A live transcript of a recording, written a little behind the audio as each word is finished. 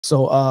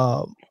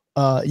So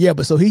yeah,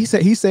 but so he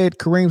said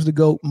Kareem's the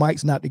GOAT,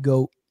 Mike's not the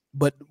GOAT.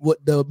 But what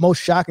the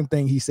most shocking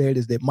thing he said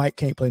is that Mike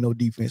can't play no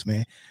defense,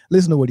 man.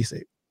 Listen to what he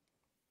said.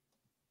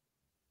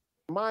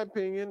 In my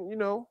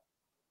opinion,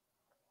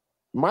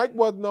 Mike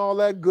wasn't all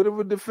that good of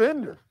a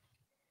defender.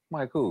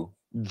 Mike who?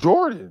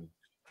 Jordan.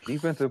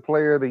 Defensive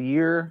player of the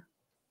year.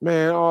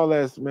 Man, all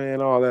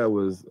that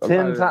was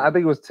 10 times. I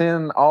think it was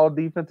 10 all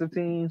defensive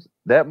teams.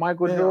 That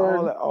Michael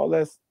Jordan. All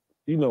that's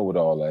you know what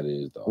all that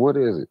is, dog. What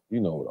is it?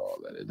 You know what all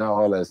that is. Not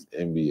all that's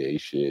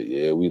NBA shit.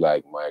 Yeah, we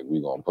like Mike.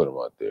 We gonna put him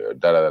out there.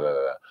 Da da da da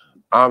da.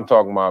 I'm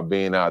talking about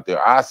being out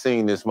there. I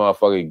seen this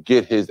motherfucker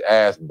get his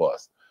ass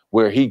bust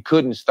where he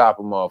couldn't stop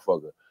a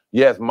motherfucker.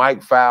 Yes,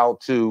 Mike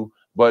fouled too,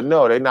 but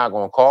no, they're not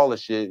gonna call the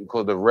shit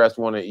because the refs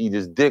want to eat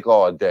his dick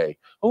all day.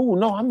 Oh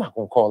no, I'm not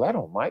gonna call that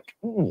on Mike.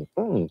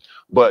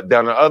 But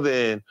down the other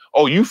end,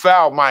 oh, you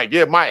fouled Mike.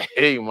 Yeah, Mike.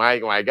 Hey,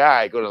 Mike, my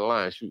guy, go to the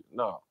line, shoot.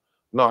 No,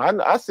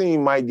 I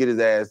seen Mike get his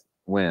ass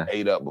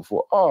ate up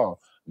before. Oh,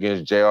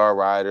 against J.R.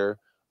 Ryder.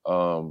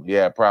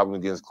 Yeah, problem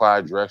against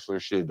Clyde Drexler.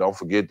 Shit, don't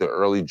forget the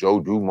early Joe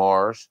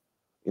Dumars.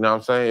 You know what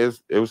I'm saying?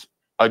 It was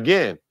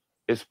again,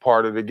 it's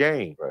part of the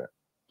game. Right.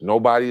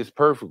 Nobody is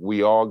perfect.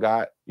 We all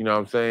got, you know what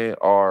I'm saying,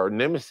 our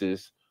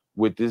nemesis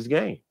with this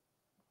game.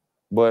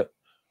 But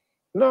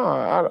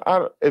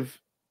no, if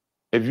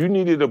you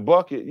needed a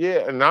bucket,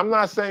 yeah, and I'm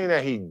not saying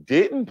that he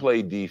didn't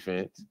play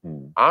defense.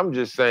 I'm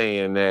just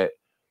saying that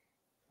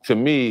to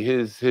me,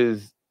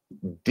 his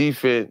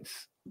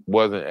defense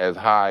wasn't as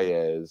high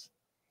as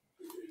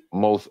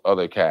most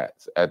other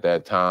cats at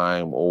that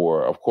time,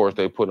 or of course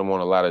they put him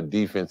on a lot of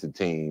defensive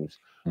teams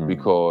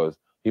because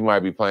he might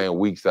be playing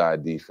weak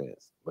side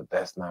defense, but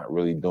that's not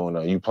really doing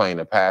nothing. You playing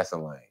the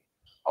passing lane.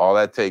 All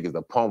that take is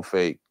a pump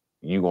fake.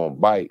 You gonna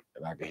bite,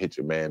 and I can hit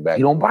your man back.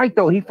 He don't bite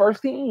though. He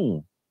first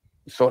team.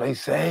 So they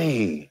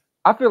say.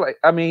 I feel like,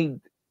 I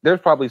mean, there's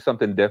probably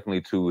something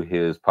definitely to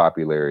his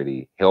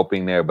popularity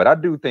helping there, but I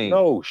do think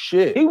no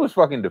shit. He was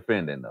fucking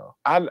defending though.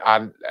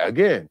 I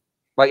again.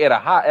 Like at a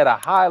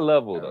high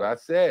level, though. I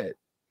said,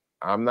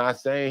 I'm not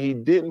saying he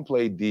didn't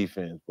play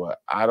defense, but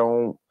I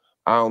don't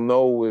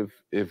know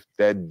if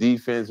that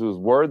defense was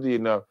worthy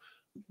enough.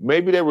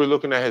 Maybe they were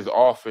looking at his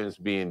offense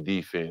being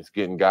defense,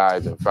 getting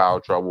guys in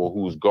foul trouble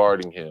who's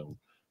guarding him.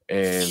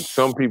 And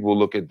some people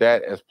look at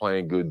that as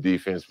playing good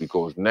defense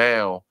because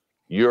now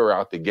you're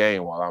out the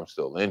game while I'm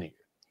still in here.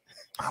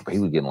 He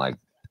was getting like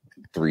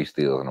 3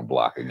 steals and a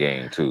block a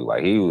game too.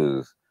 Like he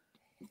was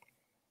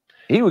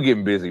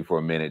getting busy for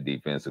a minute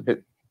defensively,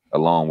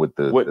 along with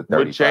the 35.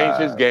 What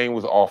changed his game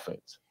was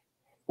offense.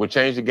 What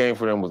changed the game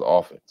for them was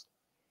offense.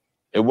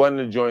 It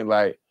wasn't a joint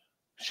like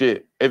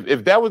shit.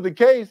 If that was the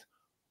case,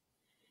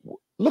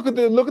 look at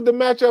the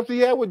matchups he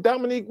had with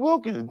Dominique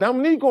Wilkins.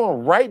 Dominique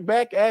going right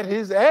back at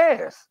his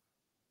ass.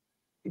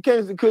 He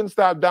couldn't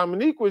stop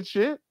Dominique with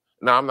shit.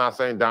 Now I'm not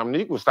saying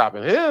Dominique was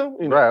stopping him.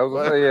 You know? Right, I was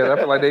gonna say, yeah, I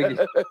feel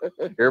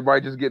like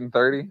everybody just getting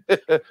 30.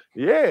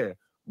 Yeah,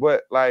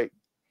 but like,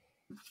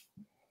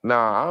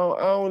 nah,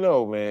 I don't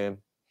know, man.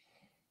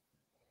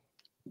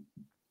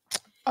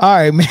 All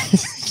right, man.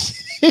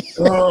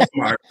 Oh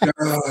my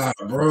god,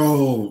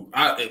 bro!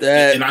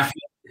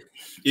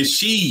 It's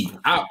Sheed.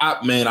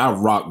 I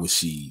rock with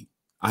Sheed.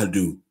 I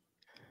do.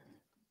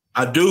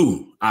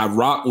 I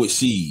rock with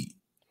Sheed.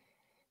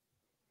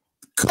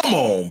 Come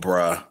on,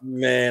 bro.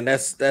 Man,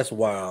 that's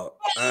wild.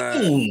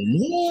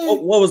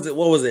 What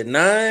was it?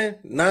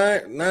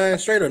 Nine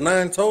straight or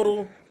 9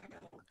 total?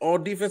 All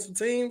defensive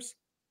teams.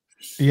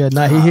 Yeah,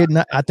 he hit.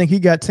 I think he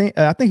got 10.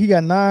 I think he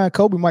got 9.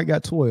 Kobe might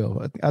got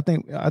 12. I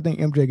think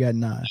MJ got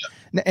 9.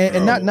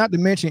 And not to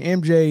mention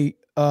MJ.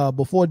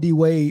 Before D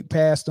Wade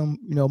passed him,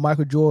 you know,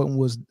 Michael Jordan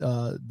was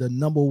the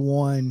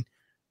 #1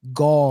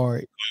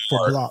 guard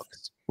for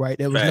blocks. Right,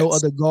 there was no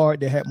other guard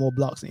that had more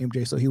blocks than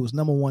MJ, so he was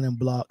 #1 in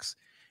blocks.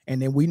 And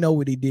then we know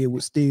what he did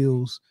with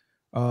steals.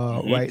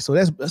 Right, so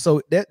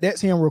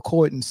that's him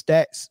recording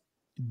stats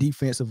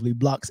defensively,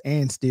 blocks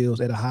and steals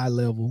at a high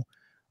level.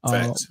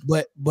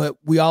 But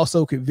we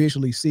also could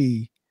visually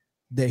see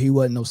that he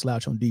wasn't no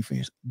slouch on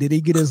defense. Did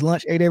he get his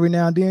lunch ate every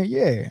now and then?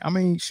 Yeah. I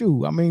mean,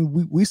 shoot. I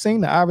mean, we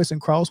seen the Iverson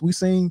cross. We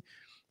seen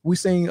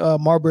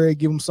Marbury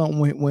give him something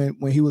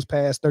when he was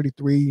past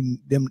 33 and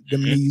them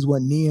knees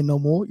wasn't kneeing no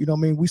more. You know what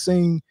I mean? We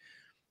seen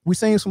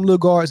some little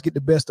guards get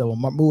the best of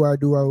them.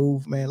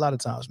 Muar, man, a lot of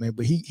times, man.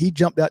 But he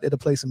jumped out there to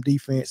play some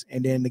defense,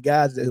 and then the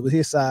guys that was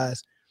his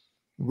size,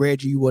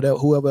 Reggie,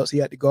 whoever else he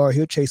had to guard,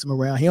 he'll chase him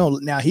around.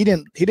 He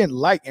didn't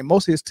like, and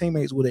most of his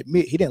teammates would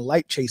admit he didn't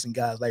like chasing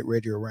guys like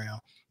Reggie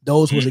around.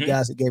 Those were the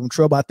guys that gave him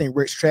trouble. I think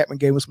Rich Chapman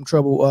gave him some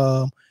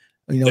trouble.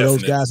 Definitely.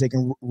 Those guys that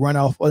can run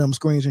off of them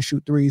screens and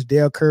shoot threes.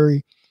 Dale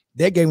Curry,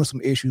 that gave him some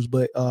issues.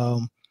 But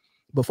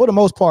for the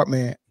most part,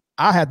 man,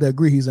 I have to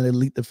agree he's an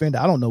elite defender.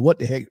 I don't know what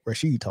the heck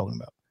Rasheed talking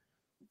about.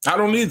 I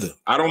don't either.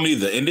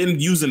 And then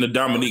using the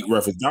Dominique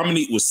reference,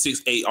 Dominique was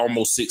 6'8",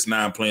 almost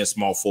 6'9", playing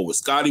small forward.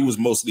 Scotty was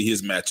mostly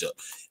his matchup.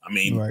 I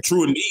mean,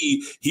 true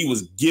indeed, he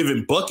was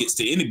giving buckets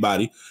to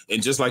anybody,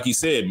 and just like he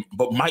said,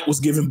 but Mike was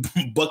giving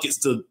buckets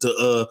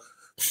to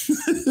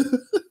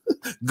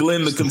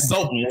Glenn the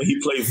consultant when he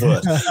played for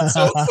us.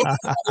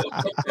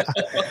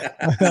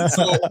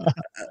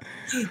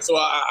 So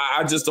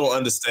I just don't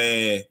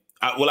understand.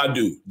 I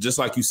do. Just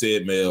like you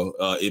said, Mel,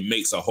 it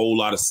makes a whole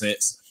lot of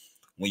sense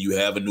when you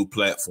have a new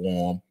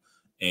platform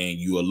and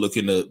you are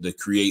looking to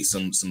create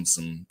some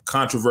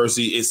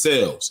controversy. It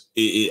sells.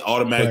 It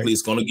automatically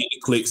is going to get the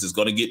clicks. It's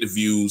going to get the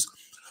views.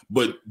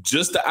 But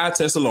just the eye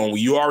test alone,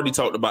 you already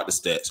talked about the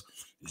stats.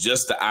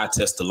 Just the eye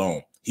test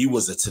alone, he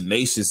was a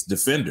tenacious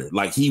defender.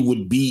 Like, he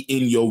would be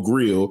in your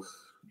grill,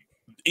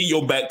 in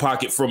your back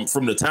pocket from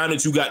the time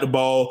that you got the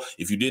ball.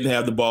 If you didn't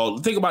have the ball,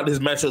 think about his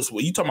matchups.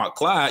 When you talking about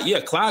Clyde,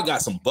 yeah, Clyde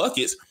got some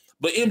buckets,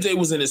 but MJ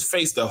was in his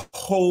face the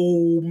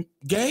whole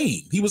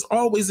game. He was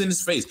always in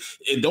his face.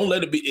 And don't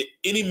let it be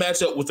any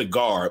matchup with a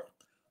guard,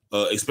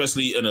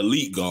 especially an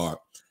elite guard.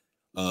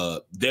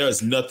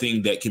 There's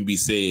nothing that can be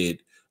said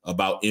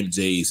about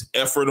MJ's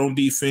effort on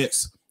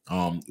defense.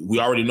 We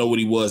already know what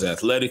he was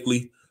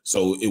athletically,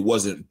 so it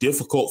wasn't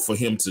difficult for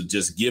him to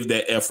just give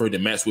that effort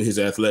and match with his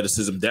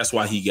athleticism. That's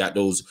why he got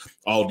those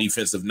all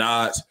defensive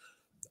nods.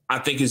 I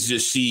think it's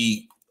just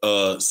she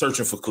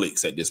searching for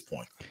clicks at this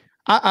point.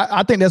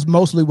 I think that's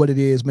mostly what it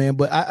is, man.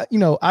 But I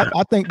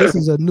think this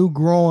is a new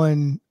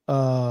growing,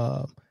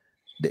 like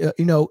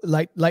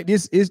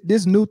this is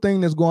this new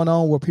thing that's going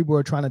on where people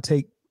are trying to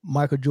take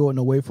Michael Jordan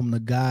away from the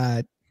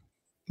God,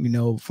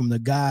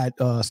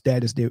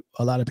 status that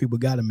a lot of people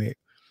got him at.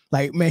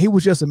 Like, man, he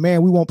was just a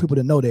man. We want people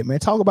to know that, man.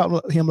 Talk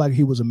about him like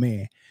he was a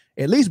man.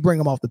 At least bring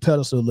him off the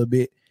pedestal a little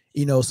bit,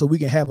 so we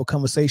can have a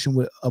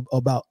conversation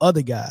about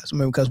other guys. I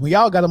mean, because when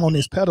y'all got him on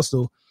this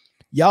pedestal,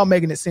 y'all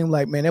making it seem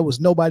like, man, there was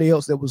nobody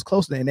else that was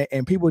close to that.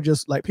 And people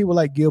just like people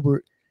like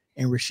Gilbert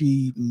and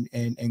Rasheed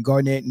and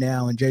Garnett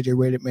now and JJ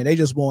Redick, man, they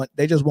just want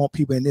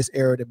people in this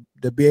era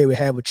to be able to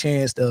have a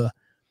chance to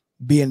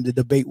be in the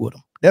debate with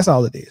them. That's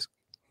all it is.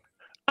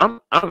 I'm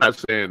not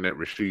saying that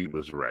Rasheed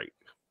was right,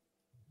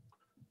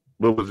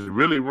 but was it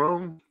really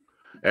wrong?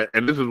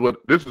 And this is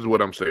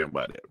what I'm saying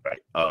by that, right?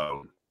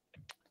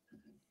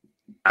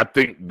 I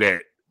think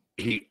that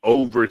he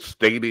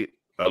overstated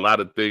a lot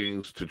of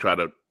things to try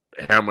to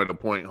hammer the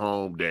point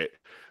home that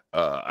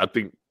I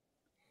think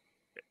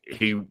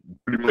he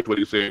pretty much what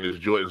he's saying is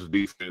Jordan's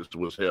defense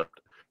was helped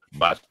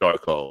by star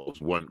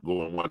calls, one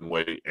going one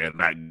way and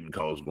not getting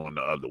calls going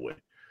the other way.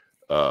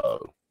 I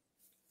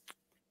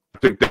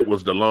think that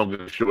was the long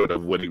and short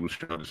of what he was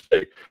trying to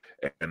say.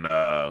 And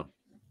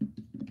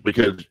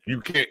because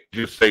you can't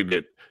just say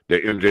that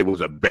MJ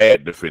was a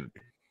bad defender.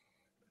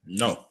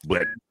 No.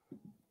 But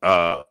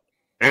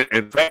and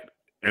in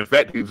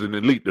fact he's an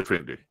elite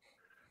defender.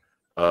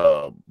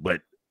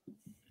 But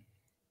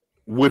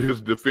would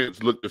his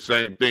defense look the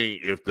same thing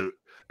if the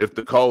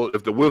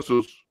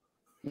whistles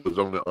was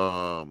on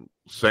the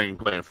same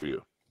playing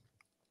field?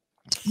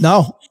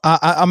 No,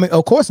 I mean,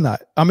 of course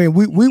not. I mean,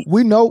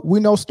 we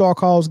know star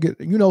calls get,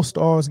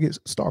 stars get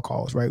star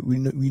calls, right? We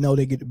know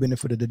they get the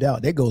benefit of the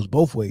doubt. That goes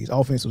both ways,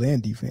 offensive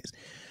and defense.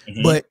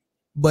 Mm-hmm.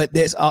 But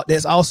that's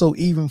also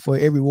even for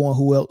everyone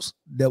who else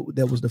that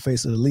was the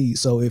face of the league.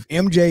 So if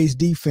MJ's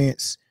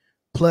defense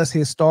plus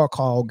his star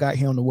call got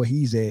him to where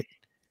he's at,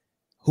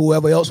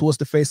 whoever else was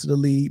the face of the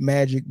league,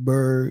 Magic,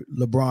 Bird,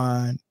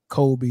 LeBron,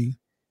 Kobe,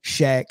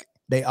 Shaq,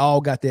 they all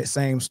got that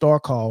same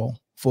star call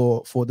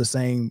for the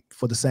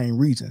same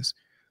reasons,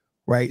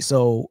 right?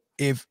 So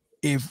if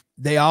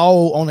they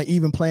all on an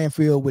even playing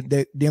field with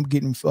them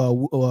getting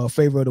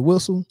favor of the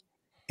whistle,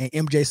 and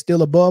MJ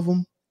still above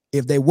them,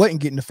 if they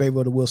wasn't getting the favor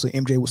of the whistle,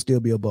 MJ would still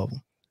be above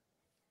them.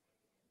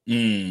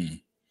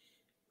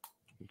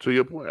 To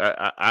your point,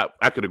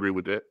 I could agree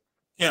with that.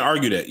 Can't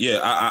argue that.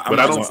 Yeah, but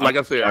I don't. Like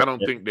I said, I don't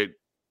think that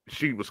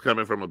she was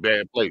coming from a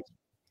bad place.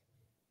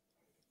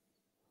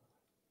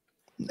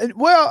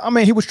 Well, I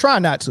mean, he was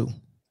trying not to.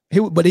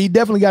 But he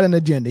definitely got an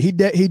agenda. He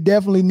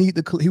definitely need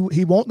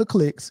he want the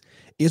clicks.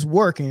 It's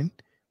working.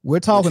 We're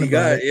talking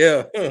about it,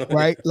 yeah.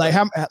 Right?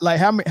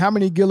 How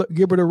many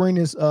Gilbert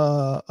Arenas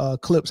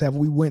clips have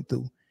we went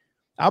through?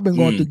 I've been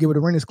going through Gilbert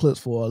Arenas clips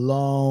for a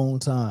long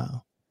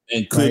time,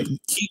 and could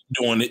keep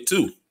doing it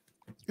too.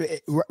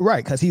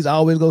 Right, because he's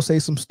always gonna say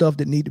some stuff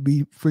that need to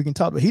be freaking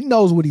talked about. He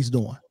knows what he's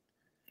doing.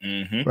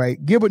 Mm-hmm.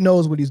 Right, Gilbert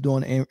knows what he's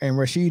doing, and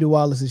Rasheed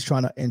Wallace is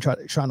trying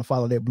to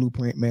follow that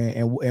blueprint, man.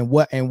 And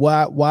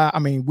why? I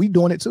mean, we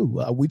doing it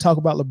too. We talk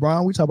about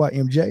LeBron, we talk about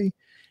MJ,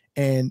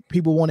 and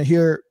people want to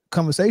hear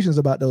conversations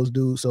about those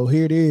dudes. So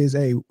here it is.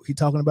 Hey, he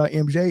talking about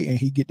MJ, and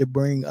he get to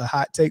bring a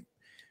hot take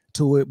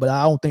to it. But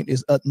I don't think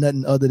there's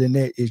nothing other than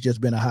that. It's just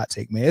been a hot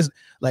take, man. It's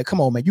like, come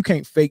on, man, you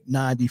can't fake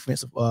 9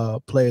 defensive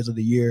players of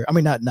the year. I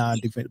mean, not 9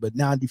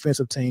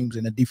 defensive teams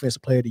and a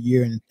defensive player of the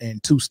year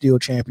and 2 steel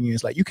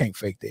champions. Like, you can't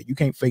fake that. You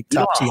can't fake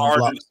top 10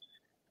 blocks.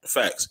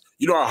 Facts.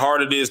 You know how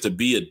hard it is to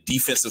be a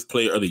defensive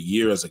player of the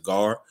year as a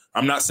guard.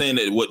 I'm not saying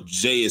that what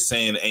Jay is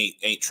saying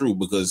ain't true,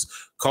 because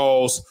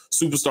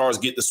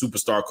superstars get the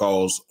superstar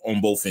calls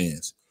on both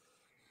ends.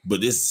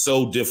 But it's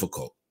so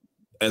difficult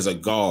as a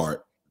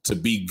guard to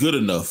be good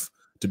enough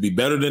to be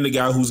better than the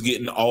guy who's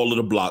getting all of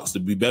the blocks, to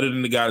be better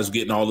than the guy who's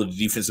getting all of the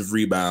defensive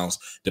rebounds,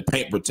 the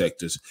paint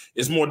protectors.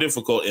 It's more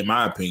difficult, in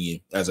my opinion,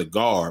 as a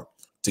guard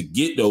to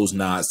get those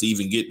nods, to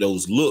even get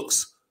those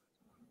looks,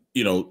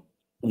 you know,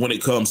 when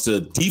it comes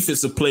to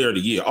defensive player of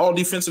the year. All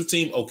defensive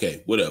team,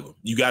 okay, whatever.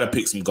 You got to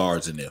pick some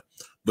guards in there.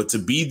 But to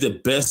be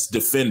the best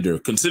defender,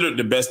 considered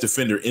the best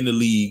defender in the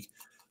league,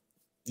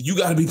 you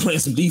got to be playing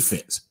some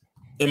defense,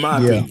 in my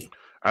opinion.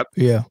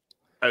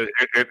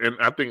 And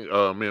I think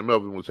me and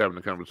Melvin was having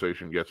a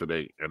conversation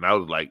yesterday, and I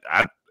was like,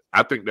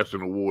 I think that's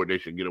an award they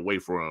should get away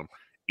from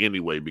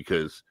anyway,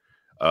 because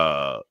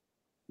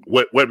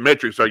what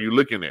metrics are you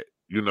looking at?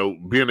 You know,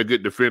 being a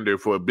good defender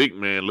for a big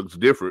man looks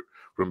different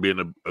from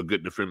being a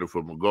good defender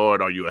from a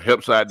guard. Are you a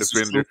help side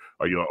defender?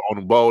 Are you an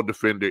on-the-ball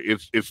defender?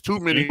 It's too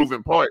many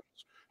moving parts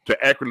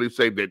to accurately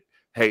say that,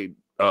 hey,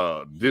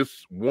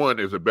 this one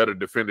is a better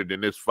defender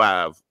than this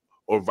 5,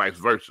 or vice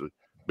versa,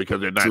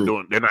 because they're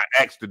not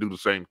asked to do the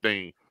same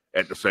thing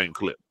at the same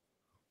clip.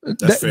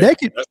 They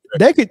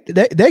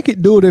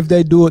could do it if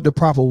they do it the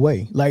proper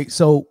way. Like,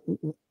 so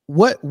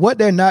what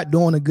they're not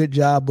doing a good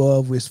job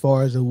of as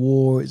far as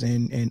awards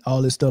and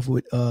all this stuff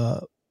with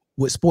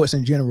sports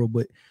in general,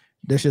 but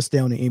let's just stay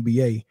on the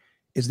NBA,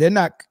 is they're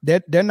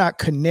not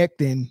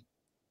connecting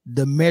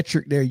the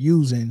metric they're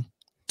using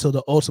to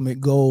the ultimate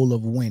goal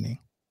of winning,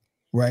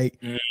 right?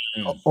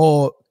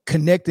 Or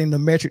connecting the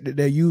metric that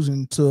they're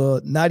using to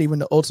not even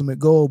the ultimate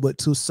goal, but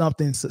to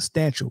something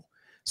substantial.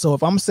 So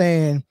if I'm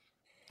saying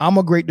I'm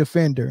a great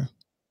defender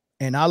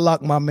and I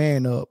lock my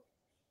man up,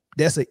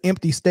 that's an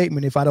empty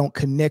statement if I don't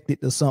connect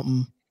it to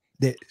something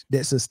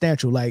that's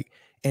substantial. Like,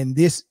 and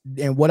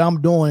what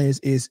I'm doing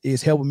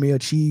is helping me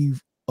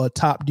achieve a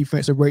top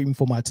defensive rating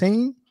for my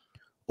team,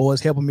 or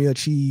it's helping me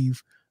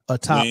achieve a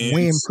top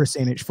win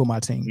percentage for my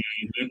team.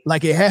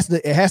 Like, it has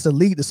to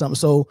lead to something.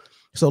 So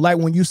like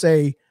when you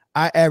say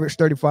I average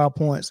 35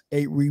 points,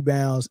 8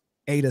 rebounds,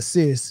 8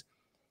 assists,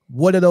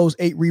 what are those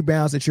 8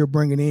 rebounds that you're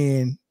bringing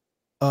in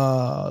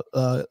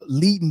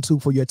leading to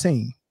for your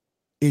team?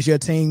 Is your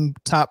team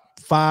top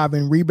 5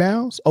 in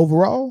rebounds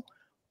overall,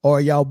 or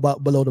are y'all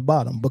below the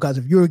bottom? Because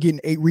if you're getting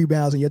 8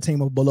 rebounds and your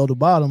team are below the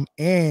bottom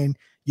and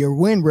your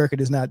win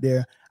record is not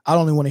there, I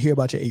don't even want to hear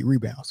about your 8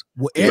 rebounds.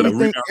 Well,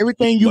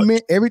 everything you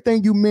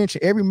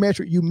mentioned, every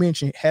metric you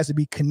mentioned has to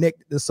be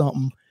connected to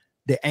something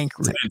that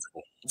anchors it.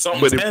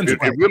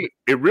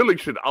 It really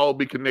should all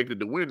be connected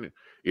to winning.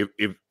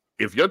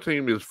 If your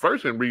team is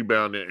first in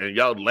rebounding and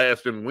y'all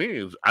last in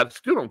wins, I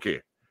still don't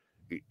care.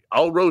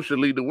 All roads should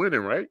lead to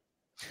winning, right?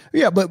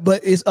 Yeah, but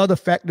it's other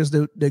factors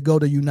that go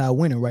to you not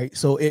winning, right?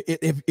 So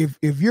if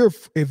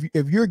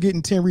you're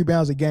getting 10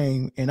 rebounds a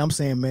game, and I'm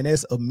saying, man,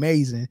 that's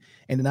amazing,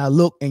 and then I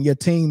look and your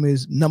team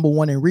is number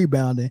 1 in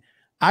rebounding,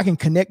 I can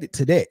connect it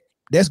to that.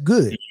 That's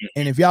good.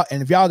 And if y'all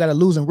got a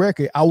losing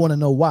record, I want to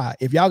know why.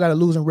 If y'all got a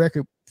losing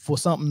record for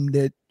something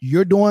that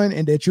you're doing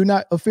and that you're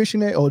not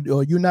efficient at, or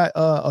you're not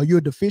or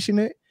you're deficient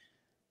at,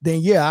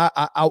 then yeah,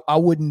 I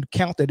wouldn't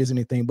count that as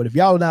anything. But if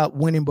y'all not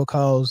winning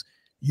because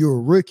you're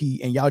a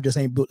rookie and y'all just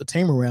ain't built a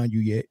team around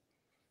you yet,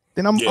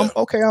 then I'm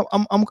okay.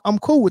 I'm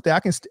cool with that.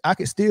 I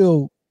can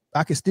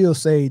still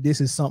say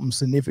this is something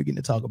significant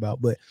to talk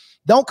about. But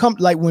don't come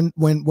like when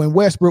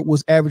Westbrook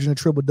was averaging a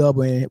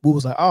triple-double and we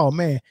was like, oh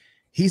man,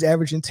 he's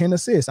averaging 10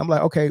 assists. I'm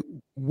like, okay,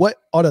 what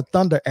are the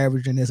Thunder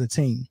averaging as a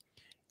team?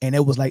 And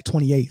it was like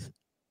 28th.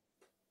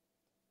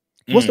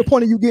 What's the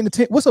point of you getting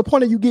 10? What's the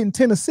point of you getting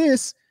 10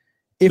 assists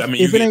if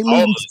it ain't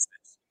leading?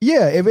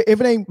 Yeah, if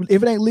it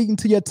ain't leading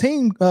to your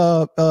team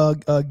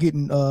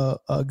getting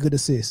good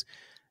assists,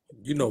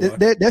 you know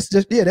that's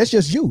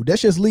just you.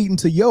 That's just leading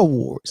to your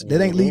awards.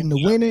 That ain't leading to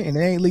winning, and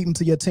it ain't leading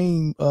to your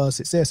team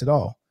success at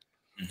all.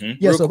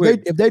 Yeah, real so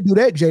quick, if they do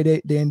that,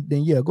 Jay, then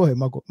yeah, go ahead.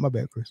 My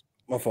bad, Chris.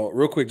 My fault.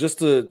 Real quick, just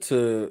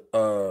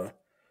to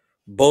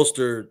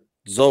bolster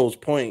Zoe's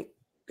point,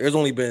 there's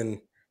only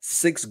been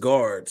 6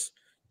 guards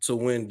to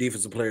win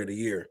Defensive Player of the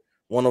Year.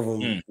 One of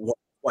them won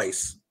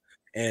twice.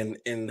 And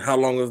in how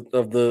long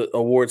of the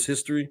awards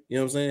history, you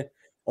know what I'm saying?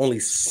 Only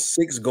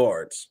 6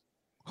 guards.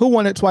 Who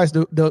won it twice?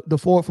 The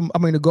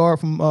guard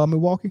from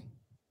Milwaukee?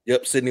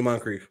 Yep, Sidney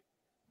Moncrief.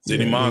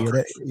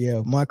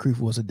 Moncrief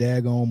was a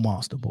daggone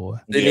monster, boy.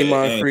 Sidney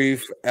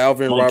Moncrief,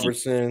 Alvin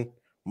Robertson,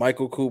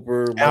 Michael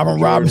Cooper. Alvin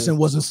Robertson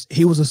was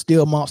a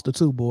still monster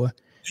too, boy.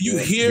 Do you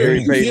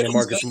hear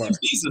Marcus Smart?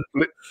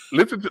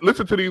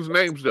 Listen to these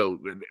names though.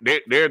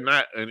 They're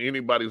not in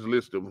anybody's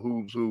list of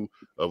who's who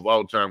of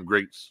all time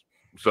greats.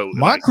 So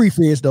Moncrief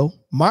is though.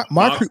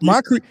 Moncrief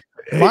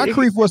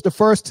was the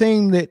first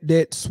team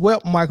that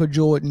swept Michael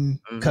Jordan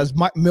because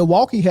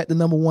Milwaukee had the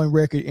number 1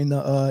 record in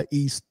the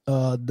East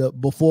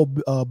before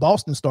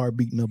Boston started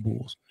beating the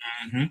Bulls.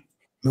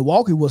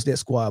 Milwaukee was that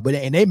squad,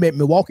 and they met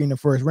Milwaukee in the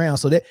first round.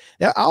 So that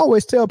I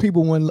always tell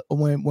people when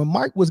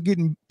Mike was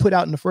getting put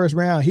out in the first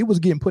round, he was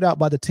getting put out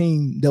by the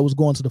team that was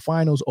going to the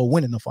finals or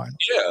winning the finals.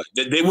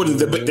 Yeah, they were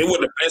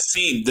the best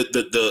team.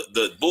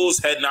 The Bulls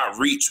had not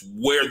reached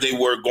where they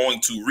were going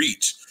to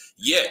reach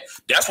yet.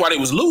 That's why they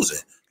was losing.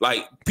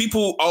 Like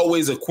people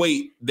always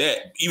equate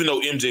that, even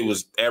though MJ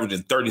was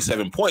averaging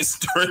 37 points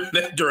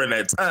during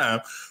that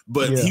time,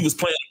 but he was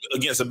playing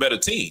against a better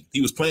team.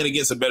 He was playing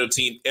against a better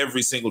team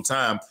every single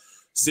time.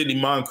 Sidney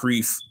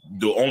Moncrief,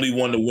 the only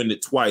one to win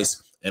it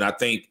twice, and I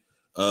think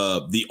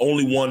the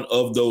only one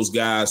of those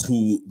guys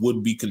who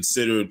would be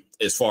considered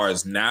as far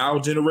as now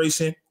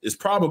generation is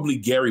probably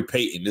Gary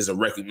Payton. Is a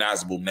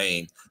recognizable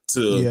name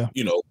to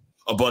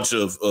a bunch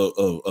of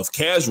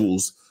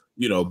casuals.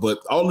 But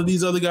all of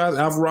these other guys,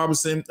 Alvin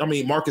Robinson, I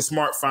mean, Marcus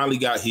Smart finally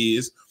got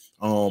his.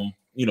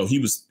 He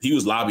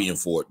was lobbying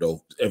for it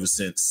though, ever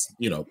since,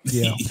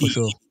 for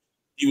sure.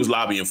 He was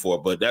lobbying for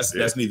it, but that's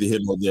neither here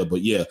nor there.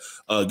 But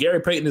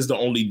Gary Payton is the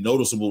only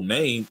noticeable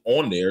name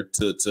on there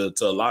to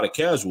a lot of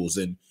casuals.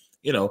 And,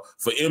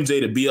 for MJ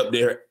to be up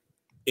there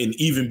and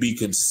even be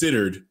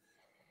considered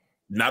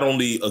not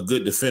only a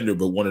good defender,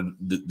 but one of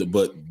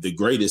the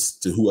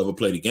greatest to whoever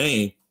played the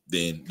game,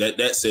 then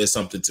that says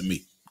something to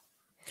me.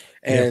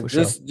 And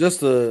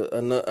just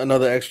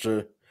another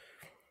extra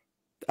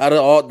out of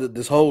all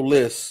this whole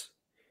list,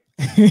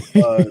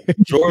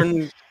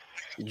 Jordan,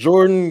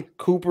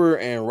 Cooper,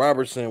 and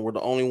Robertson were the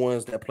only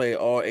ones that played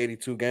all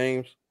 82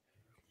 games.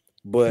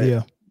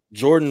 But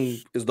Jordan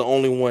is the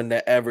only one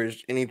that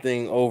averaged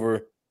anything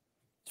over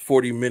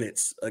 40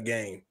 minutes a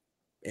game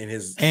in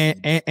his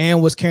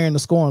and was carrying the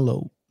scoring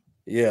load.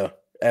 Yeah,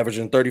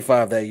 averaging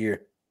 35 that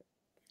year.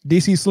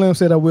 DC Slim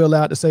said, "Are we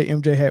allowed to say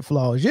MJ had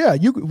flaws?" Yeah,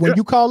 when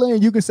you call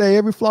in, you can say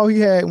every flaw he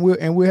had,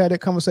 and we'll have that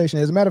conversation.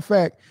 As a matter of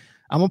fact,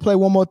 I'm gonna play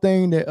one more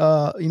thing that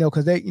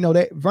because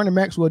that Vernon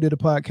Maxwell did a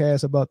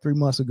podcast about 3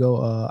 months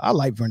ago. I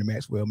like Vernon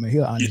Maxwell, man.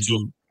 He'll honest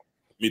dude.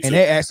 Me too. And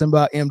they asked him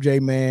about MJ,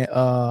 man,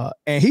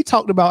 and he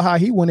talked about how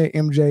he went at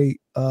MJ,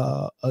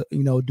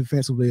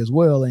 defensively as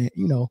well, and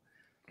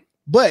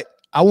but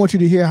I want you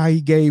to hear how he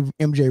gave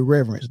MJ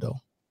reverence, though.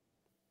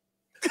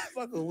 What the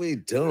fuck are we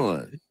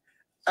doing?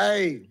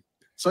 Hey.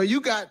 So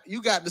you got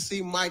to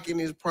see Mike in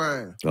his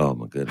prime. Oh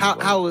my goodness!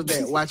 How was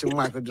that watching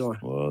Michael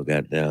Jordan? Well,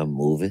 goddamn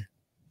movie.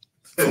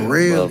 For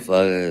real,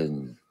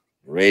 motherfucking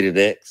Rated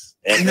X.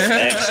 That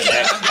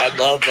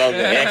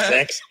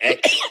motherfucker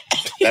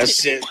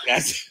XXX.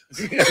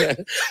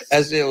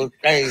 That shit was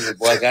crazy,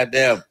 boy.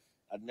 Goddamn,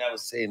 I never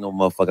seen no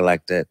motherfucker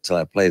like that till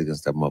I played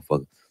against that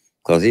motherfucker.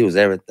 Because he was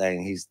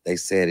everything they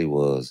said he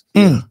was,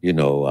 But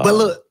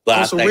look, but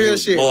on I some think real he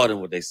was shit. more than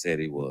what they said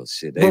he was.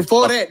 Shit.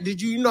 Before that, did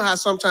you know how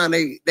sometimes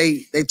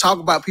they talk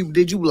about people?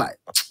 Did you be like,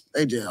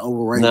 they just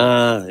overrated?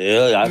 Nah,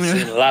 I've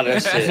seen a lot of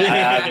that shit.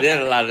 I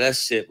did a lot of that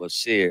shit, but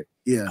shit.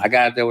 Yeah. I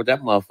got there with that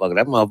motherfucker.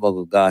 That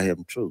motherfucker God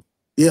him true.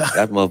 Yeah.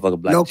 That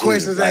motherfucker Black no Jesus.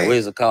 questions Like, asked. we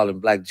used to call him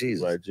Black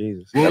Jesus. Black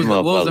Jesus.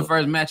 What was the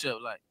first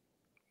matchup like?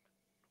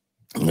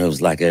 It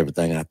was like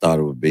everything I thought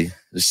it would be.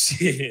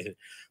 Shit.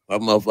 My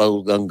motherfucker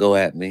was gonna go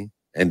at me.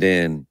 And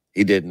then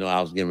he didn't know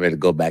I was getting ready to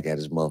go back at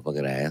his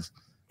motherfucking ass,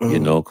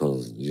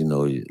 because,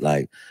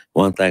 like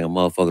one thing a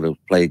motherfucker to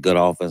play good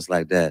offense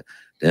like that,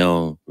 they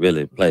don't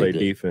really play good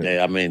defense.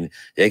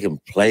 They can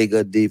play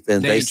good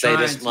defense. They say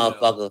this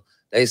motherfucker,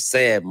 they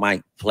said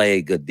Mike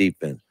played good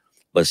defense.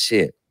 But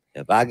shit,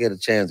 if I get a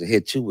chance to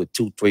hit you with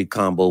 2-3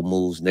 combo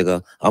moves,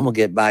 nigga, I'm going to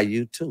get by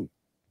you too.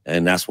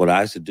 And that's what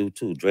I used to do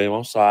too. Dream,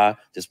 I'm sorry.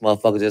 This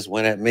motherfucker just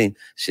went at me.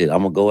 Shit,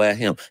 I'm going to go at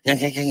him.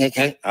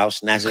 I was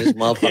snatching his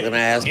motherfucking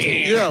ass too.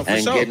 Yeah,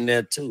 and getting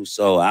there too.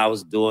 So I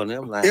was doing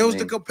them like it was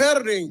the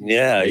competitor.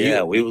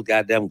 Yeah. We was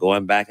goddamn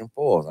going back and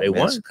forth. They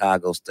won.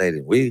 Chicago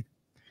Stadium.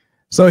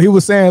 So he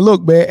was saying,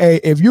 look, man, hey,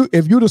 if you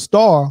the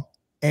star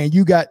and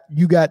you got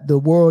the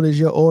world as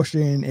your oyster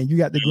and you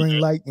got the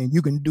green light and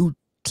you can do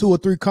 2 or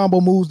 3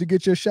 combo moves to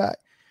get your shot,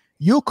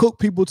 you'll cook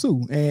people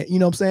too. And you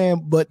know what I'm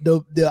saying? But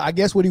the I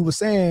guess what he was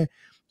saying,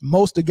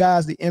 most of the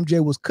guys that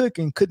MJ was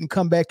cooking couldn't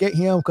come back at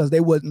him because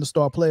they wasn't the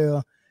star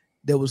player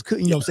that was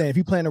cooking. You know what I'm saying? If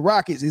he playing the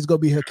Rockets, it's gonna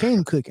be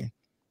Hakeem cooking.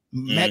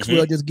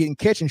 Maxwell just getting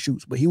catch and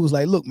shoots. But he was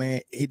like, look,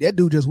 man, that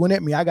dude just went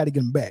at me. I got to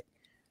get him back.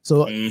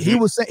 So he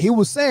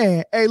was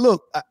saying, hey,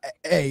 look,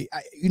 I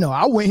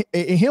went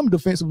at him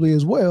defensively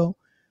as well.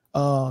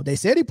 They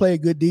said he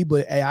played good D,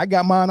 but hey, I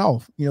got mine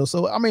off.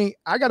 So I mean,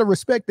 I gotta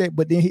respect that.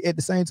 But then at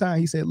the same time,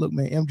 he said, "Look,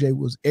 man, MJ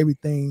was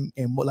everything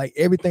and more, like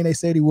everything they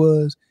said he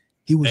was.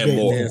 He was and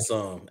more.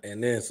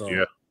 And then some.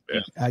 Yeah.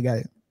 I got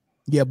it.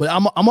 Yeah, but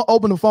I'm gonna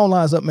open the phone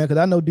lines up, man, because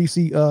I know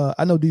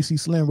DC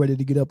Slim ready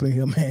to get up in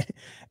here, man.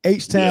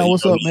 H-Town,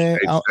 what's up, man?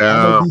 I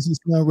know DC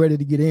Slim ready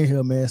to get in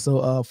here, man.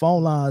 So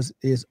phone lines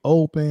is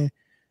open.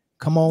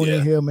 Come on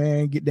in here,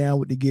 man. Get down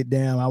with the get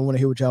down. I want to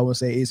hear what y'all want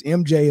to say. Is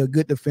MJ a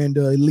good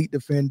defender, elite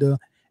defender,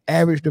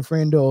 average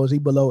defender, or is he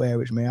below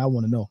average, man? I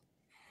want to know.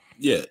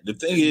 Yeah, the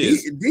thing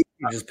is, he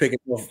just picking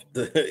off.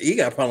 He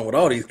got a problem with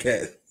all these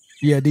cats.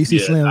 Yeah,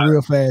 DC Slim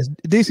real fast.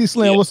 DC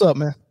Slim, what's up,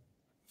 man?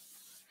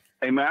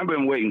 Hey, man, I've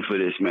been waiting for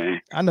this,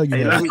 man. I know you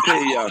have. Let me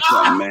tell y'all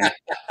something, man.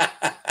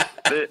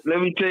 Let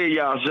me tell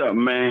y'all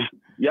something, man.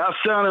 Y'all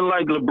sounding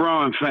like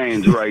LeBron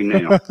fans right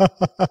now.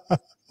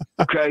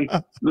 Okay?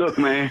 Look,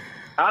 man.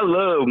 I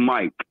love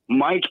Mike.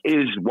 Mike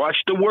is, watch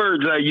the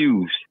words I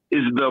use,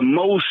 is the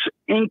most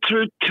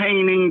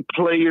entertaining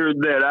player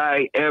that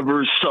I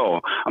ever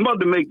saw. I'm about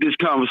to make this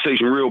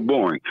conversation real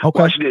boring.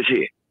 Okay. Watch this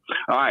here.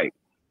 All right.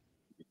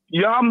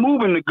 Y'all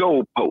moving the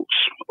goalposts,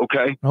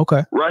 okay?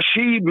 Okay.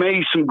 Rasheed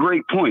made some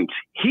great points.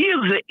 He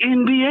is an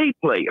NBA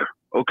player,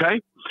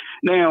 okay?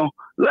 Now,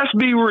 let's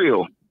be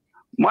real.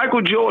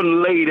 Michael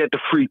Jordan laid at the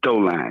free throw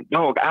line.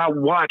 Dog, I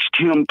watched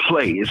him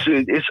play.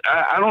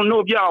 I don't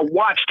know if y'all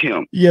watched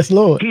him. Yes,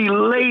 Lord. He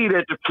laid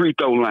at the free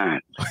throw line.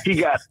 He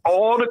got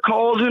all the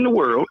calls in the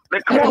world.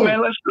 Like, come on,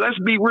 man, let's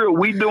be real.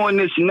 We doing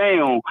this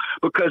now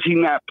because he's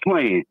not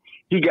playing.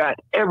 He got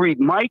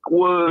Mike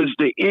was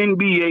the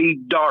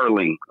NBA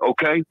darling,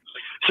 okay?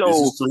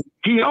 So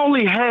he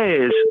only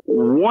has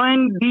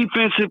one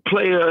defensive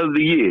player of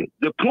the year.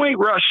 The point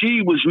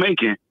Rasheed was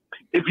making,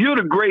 if you're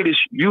the greatest,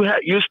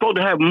 you're supposed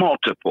to have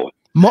multiple.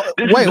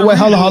 Wait, hold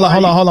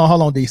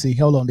on, DC.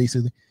 Hold on,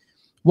 DC.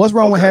 What's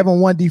wrong with having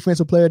one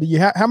defensive player of the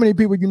year? How many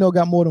people you know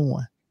got more than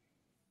one?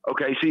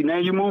 Okay, see, now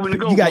you're moving the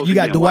goalposts. You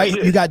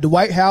got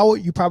Dwight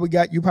Howard. You probably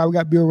got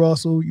Bill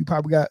Russell. You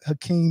probably got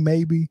Hakeem,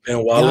 maybe.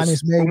 And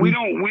Wallace. Maybe. We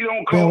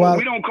don't call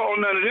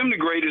none of them the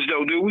greatest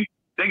though, do we?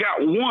 They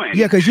got one.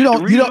 Yeah, because you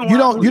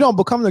don't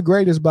become the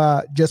greatest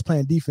by just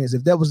playing defense.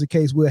 If that was the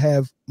case, we'll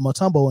have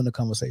Mutombo in the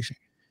conversation.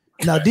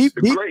 Now,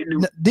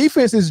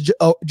 defense is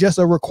just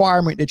a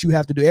requirement that you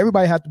have to do.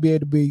 Everybody have to be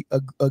able to be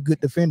a good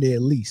defender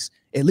at least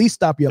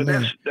stop your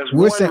man.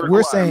 We're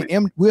saying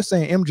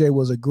MJ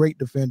was a great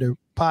defender,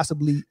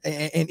 possibly,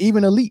 and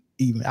even elite.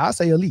 Even I'll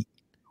say elite.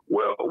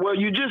 Well,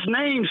 you just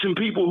named some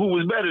people who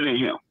was better than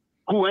him.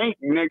 Who ain't?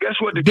 Guess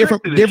what? The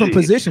different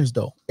positions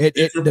though.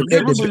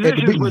 Different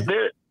positions, but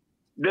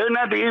they're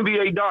not the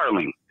NBA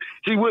darling.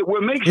 See, what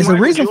makes it's a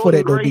reason for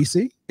that though,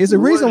 DC. It's a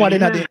reason why they're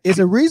not. It's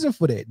a reason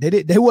for that.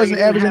 They wasn't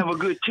averaging. Have a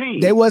good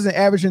team. They wasn't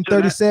averaging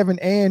 37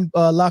 and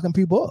locking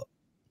people up.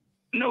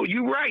 No,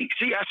 you're right.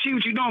 See, I see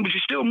what you're doing, but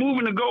you're still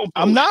moving the goalposts.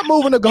 I'm not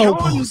moving the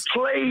goalposts.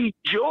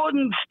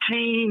 Jordan's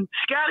team.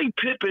 Scottie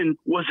Pippen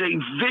was a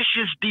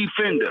vicious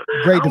defender.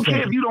 Great I don't defender.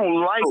 care if you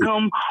don't like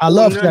him. I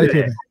love Scottie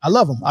Pippen. I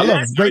love him.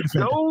 Great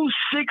defender. Those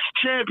 6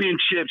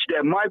 championships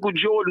that Michael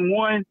Jordan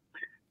won.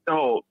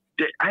 Oh,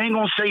 I ain't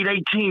gonna say their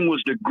team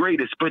was the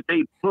greatest, but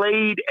they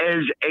played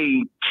as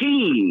a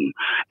team.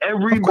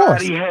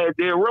 Everybody had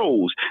their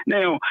roles.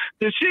 Now,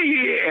 to sit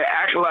here and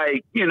act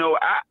like,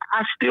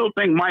 I still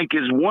think Mike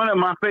is one of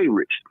my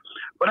favorites,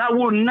 but I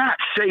will not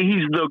say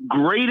he's the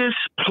greatest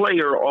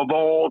player of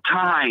all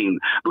time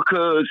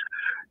because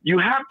you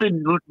have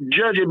to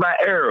judge it by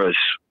eras,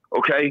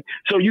 okay?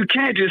 So you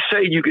can't just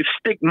say you could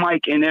stick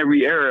Mike in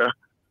every era.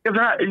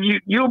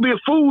 You'll be a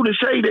fool to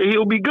say that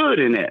he'll be good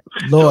in that.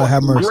 Lord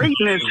have mercy.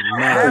 Greatness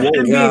has to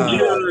be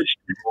judged.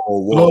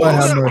 Lord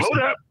have mercy.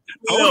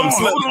 Hold on.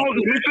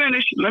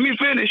 Let me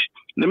finish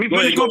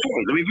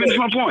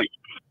my point.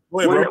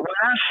 When I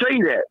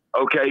say that,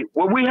 okay,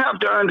 what we have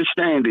to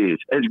understand is,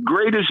 as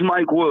great as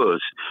Mike was,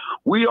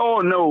 we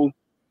all know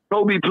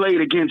Kobe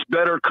played against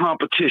better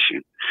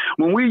competition.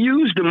 When we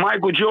use the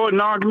Michael Jordan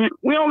argument,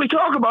 we only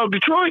talk about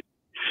Detroit.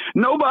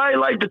 Nobody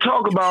liked to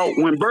talk about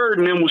when Bird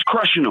and them was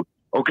crushing them.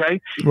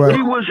 Okay, right.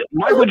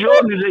 Michael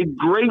Jordan is a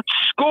great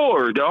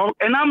scorer, dog,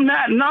 and I'm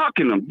not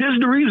knocking him. This is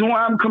the reason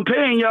why I'm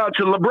comparing y'all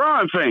to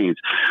LeBron fans,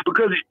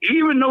 because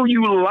even though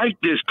you like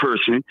this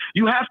person,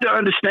 you have to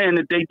understand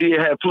that they did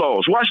have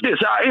flaws. Watch this.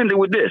 I'll end it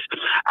with this.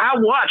 I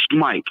watched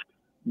Mike.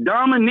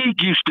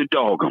 Dominique used to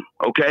dog him,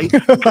 okay?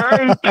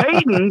 Gary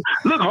Payton,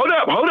 look, hold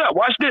up,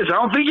 watch this. I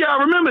don't think y'all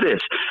remember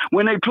this.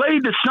 When they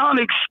played the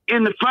Sonics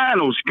in the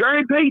finals,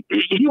 Gary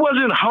Payton, he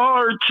wasn't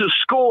hard to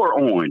score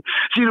on.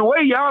 See, the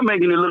way y'all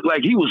making it look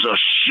like he was a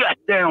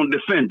shutdown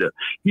defender,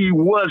 he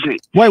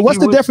wasn't. Wait, what's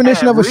the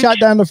definition of a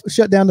shutdown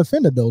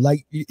defender, though?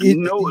 Like,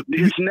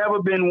 it's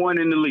never been one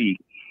in the league.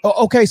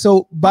 Oh, okay,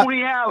 so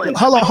Tony Allen.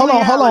 Hold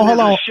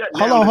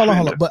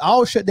on. But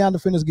all shutdown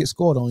defenders get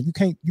scored on. You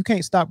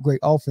can't stop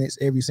great offense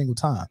every single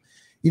time.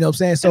 You know what I'm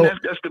saying? So that's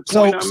the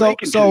point I'm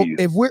making to you.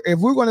 if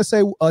we're going to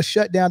say a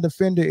shutdown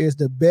defender is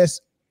the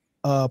best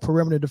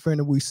perimeter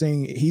defender we've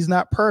seen, he's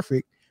not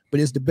perfect, but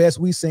it's the best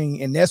we've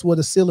seen, and that's what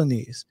the ceiling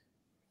is,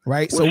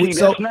 right? Well,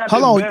 hold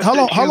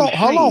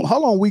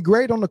on. We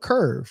grade on the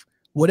curve.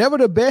 Whatever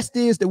the best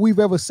is that we've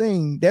ever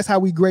seen, that's how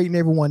we grade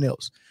everyone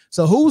else.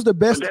 So who's the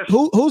best?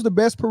 Who's the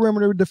best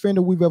perimeter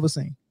defender we've ever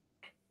seen?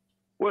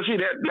 Well, see,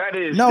 that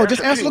is no.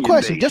 Just answer the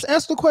question. Just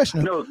answer the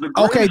question. No,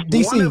 okay,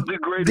 DC.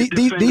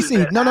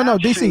 No,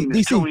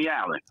 DC. Tony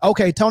Allen.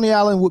 Okay, Tony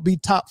Allen would be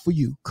top for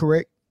you,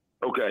 correct?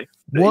 Okay.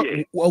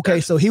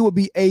 Okay, so he would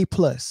be A+.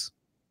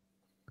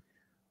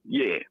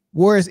 Yeah.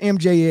 Where is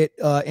MJ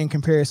at in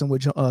comparison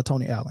with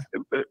Tony Allen?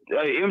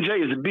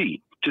 MJ is a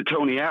B to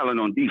Tony Allen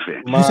on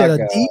defense. You said a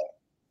D.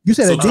 You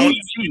said a D.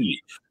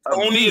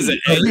 Tony is an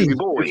A. He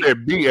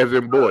said B as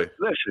in boy.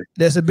 Listen,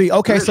 that's a B.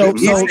 Okay, so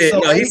he said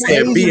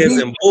B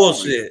as in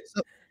bullshit.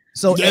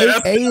 So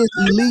A is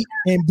elite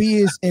and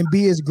B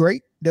is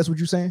great. That's what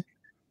you're saying.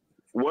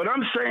 What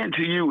I'm saying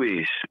to you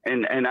is,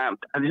 and I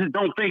just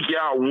don't think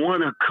y'all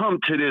want to come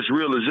to this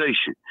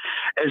realization.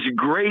 As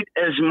great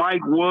as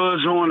Mike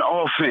was on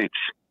offense,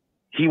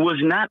 he was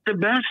not the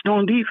best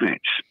on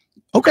defense.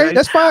 Okay,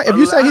 that's fine. If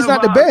you say he's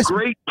not the best,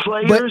 great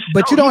players,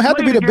 but you don't have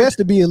to be the best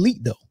to be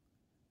elite, though.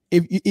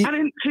 If I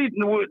didn't see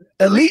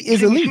elite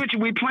is elite.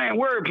 We playing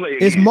wordplay.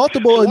 It's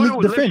multiple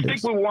elite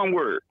defenders.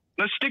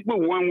 Let's stick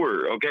with one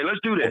word. Okay, let's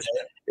do this.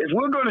 If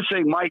we're going to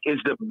say Mike is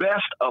the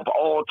best of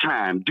all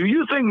time, do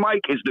you think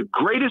Mike is the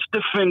greatest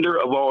defender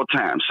of all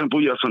time?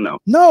 Simple yes or no.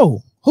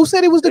 No. Who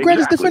said he was the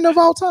greatest defender of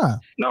all time?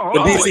 No.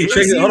 DC,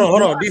 check it.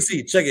 Hold on.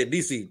 DC, check it.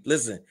 DC,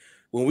 listen.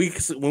 When we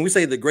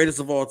say the greatest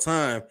of all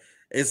time,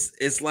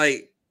 it's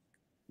like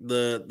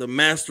the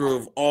master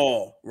of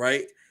all,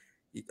 right?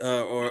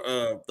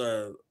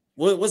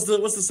 What's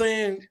the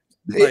saying?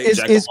 Like,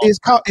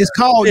 it's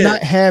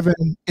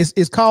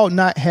called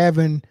not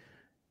having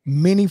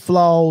many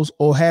flaws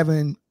or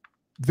having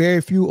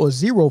very few or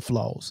zero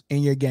flaws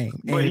in your game.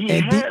 But he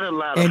had a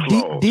lot of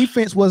flaws.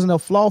 Defense wasn't a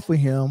flaw for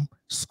him.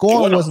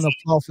 Scoring wasn't a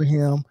flaw for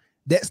him.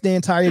 That's the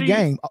entire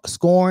game.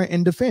 Scoring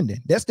and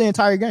defending. That's the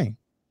entire game.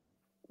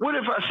 What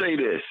if I say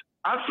this?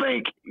 I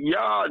think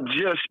y'all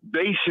just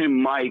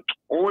basing Mike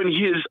on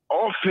his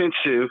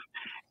offensive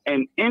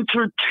and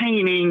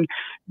entertaining,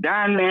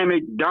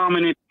 dynamic,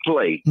 dominant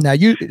play. Now,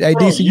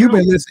 DC,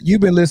 you've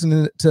been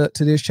listening to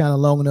this channel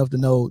long enough to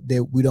know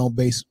that we don't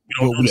base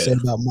what we say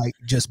about Mike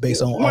just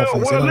based on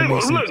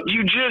offense. Look,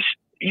 you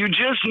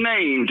just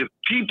named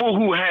people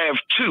who have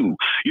two.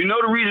 You know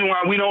the reason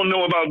why we don't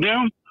know about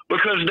them?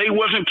 Because they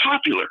wasn't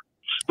popular,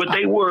 but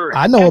they were.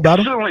 I know about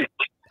them.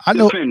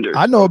 Defenders.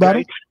 I know about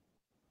them.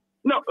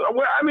 No,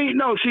 well, I mean,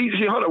 no. See,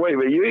 hold on, wait a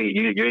minute. You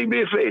ain't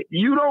being fair.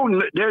 You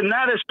don't. They're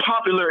not as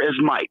popular as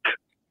Mike.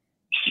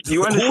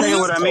 You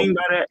understand what I mean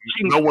by that?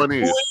 No one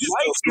is.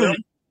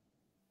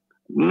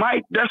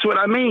 Mike, that's what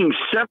I mean.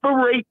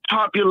 Separate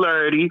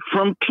popularity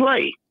from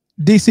play.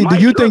 DC, Mike,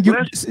 do you think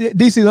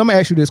DC? Let me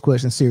ask you this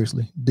question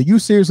seriously. Do you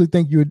seriously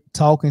think you're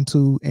talking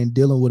to and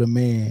dealing with a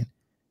man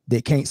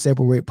that can't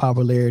separate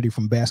popularity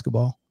from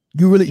basketball?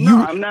 You really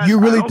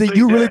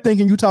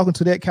thinking you're talking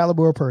to that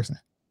caliber of person?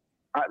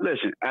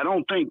 Listen, I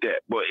don't think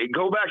that, but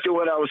go back to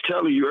what I was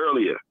telling you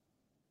earlier.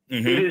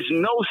 Mm-hmm. It is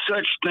no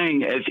such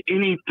thing as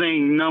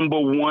anything number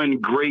one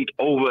great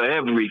over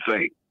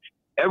everything.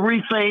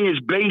 Everything is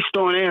based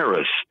on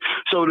errors.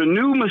 So the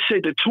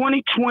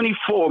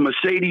 2024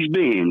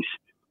 Mercedes-Benz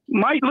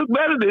might look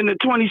better than the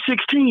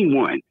 2016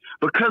 one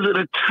because of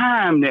the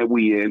time that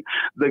we in,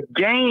 the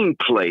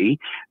gameplay,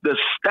 the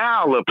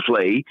style of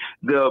play,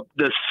 the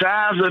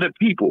size of the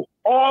people.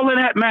 All of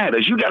that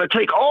matters. You got to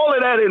take all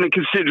of that into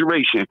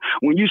consideration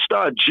when you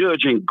start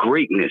judging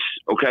greatness,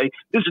 okay?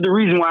 This is the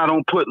reason why I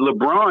don't put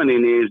LeBron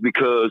in there, is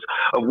because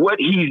of what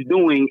he's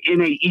doing in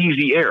an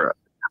easy era.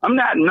 I'm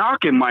not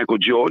knocking Michael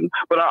Jordan,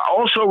 but I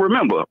also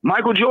remember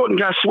Michael Jordan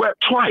got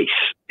swept twice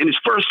in his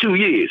first 2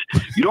 years.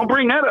 You don't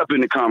bring that up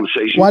in the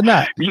conversation. Why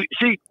not?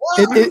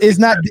 It's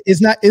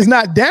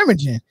not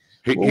damaging.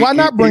 Why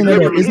not bring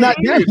that up? It's not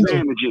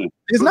damaging.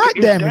 It's not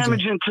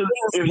damaging.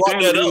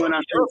 When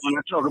I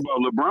talk about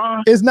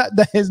LeBron.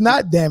 It's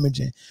not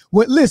damaging.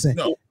 Well, listen,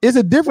 it's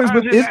a difference.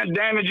 But it's not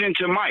damaging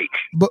to Mike.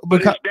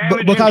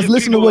 Because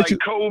listen to what you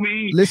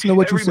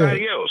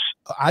said. Else.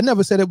 I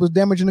never said it was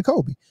damaging to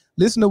Kobe.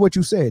 Listen to what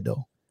you said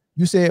though.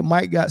 You said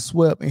Mike got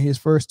swept in his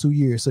first 2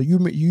 years. So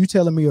you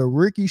telling me a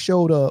rookie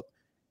showed up,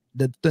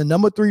 the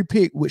number 3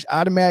 pick, which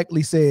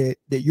automatically said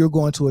that you're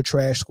going to a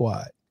trash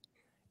squad.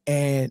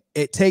 And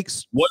it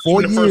takes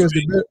 4 years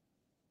to build.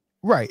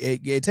 Right.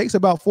 It takes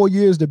about 4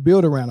 years to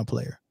build around a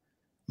player.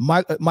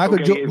 Michael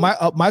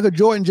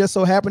Jordan just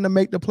so happened to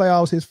make the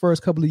playoffs his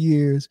first couple of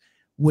years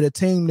with a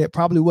team that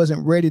probably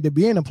wasn't ready to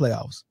be in the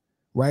playoffs.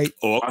 Right.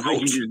 I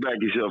think you just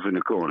backed yourself in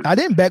the corner. I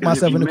didn't back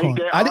myself in the corner.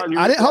 I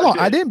didn't. Hold on.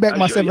 I didn't back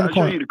myself in the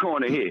corner. The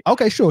corner here.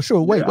 Okay, sure.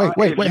 Wait. Hold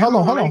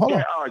on. Hold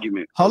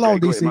on,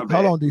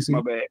 DC.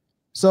 My bad.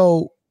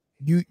 So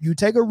you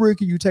take a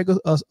rookie, you take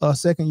a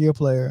second year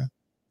player.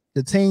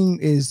 The team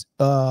is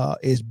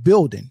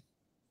building,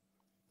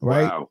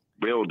 right? Wow,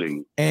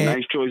 building. And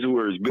nice choice of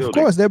words. Building. Of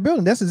course, they're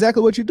building. That's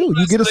exactly what you do.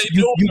 You get a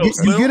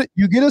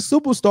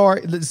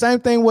superstar. The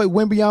same thing what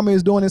Wembanyama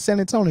is doing in San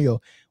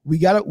Antonio. We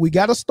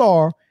got a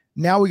star.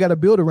 Now we got to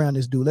build around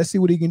this dude. Let's see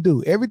what he can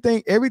do.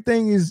 Everything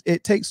is.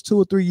 It takes 2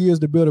 or 3 years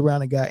to build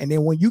around a guy, and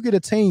then when you get a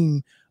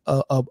team,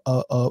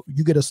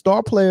 you get a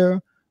star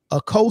player,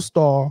 a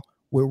co-star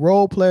with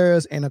role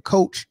players, and a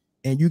coach,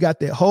 and you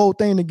got that whole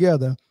thing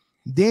together.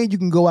 Then you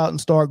can go out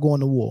and start going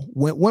to war.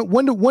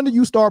 When do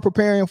you start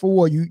preparing for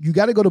war? You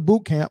got to go to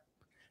boot camp.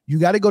 You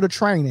got to go to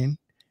training.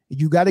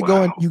 You got to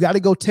go and you got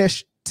to go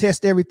test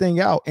everything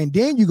out, and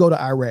then you go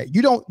to Iraq.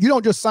 You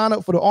don't just sign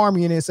up for the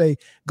army and then say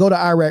go to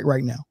Iraq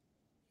right now.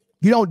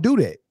 You don't do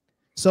that.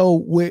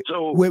 So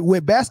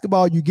with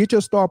basketball, you get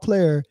your star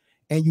player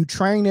and you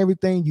train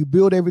everything, you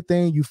build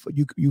everything.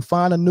 You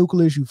find a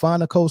nucleus, you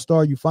find a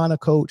co-star, you find a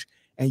coach,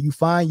 and you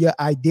find your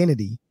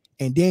identity,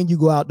 and then you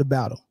go out to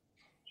battle.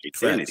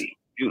 Identity.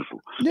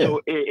 Beautiful. Yeah.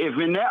 So if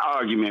in that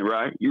argument,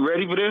 right, you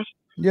ready for this?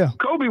 Yeah.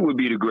 Kobe would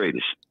be the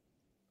greatest.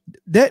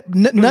 That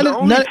none of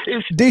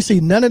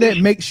DC, none of that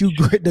makes you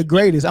the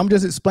greatest. I'm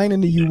just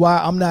explaining to you why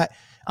I'm not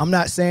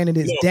saying that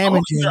it's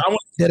damaging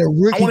that a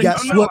rookie got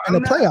swept in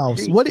the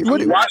playoffs.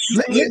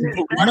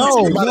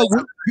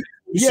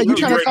 Yeah, you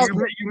trying to talk.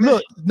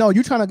 Look, no,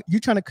 you trying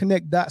to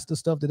connect dots to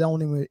stuff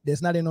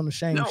that's not in on the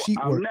same sheet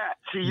work. I'm not.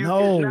 See, it's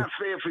not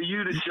fair for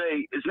you to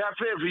say. It's not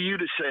fair for you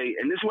to say.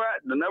 And this is why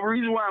another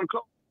reason why I'm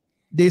calling.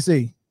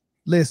 DC,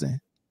 listen.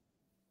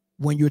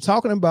 When you're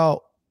talking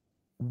about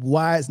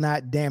why it's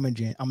not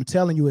damaging, I'm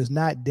telling you it's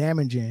not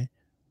damaging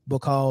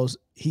because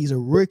he's a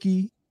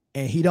rookie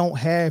and he don't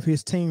have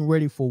his team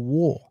ready for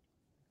war.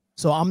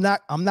 So I'm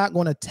not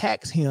going to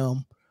tax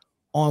him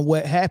on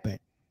what happened.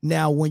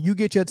 Now, when you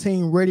get your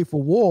team ready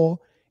for war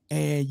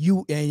and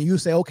you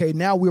say, okay,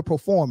 now we're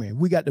performing.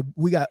 We got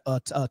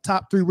a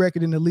top 3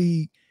 record in the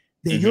league.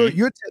 Then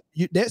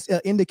that's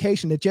an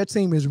indication that your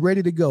team is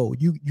ready to go.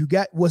 You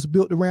got what's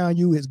built around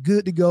you. It's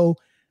good to go.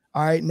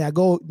 All right, now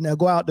go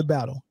out to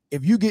battle.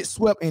 If you get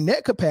swept in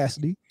that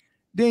capacity,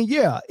 then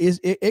yeah,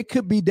 it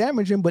could be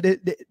damaging, but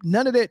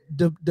none of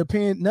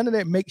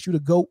that makes you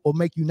the GOAT or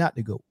make you not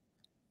the GOAT.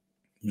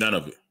 None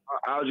of it.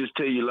 I'll just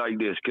tell you like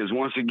this, because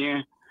once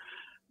again,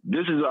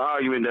 this is an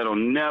argument that'll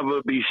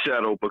never be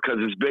settled because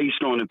it's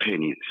based on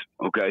opinions.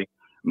 Okay,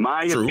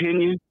 my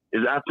opinion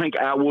is I think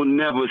I will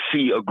never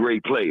see a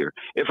great player.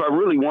 If I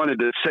really wanted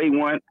to say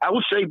one, I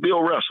would say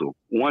Bill Russell,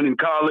 one in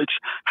college,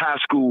 high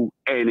school,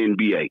 and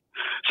NBA.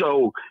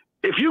 So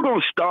if you're going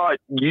to start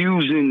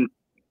using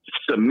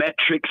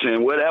symmetrics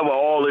and whatever,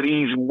 all of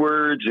these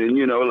words and,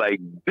 like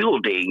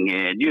building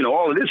and,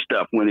 all of this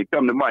stuff when it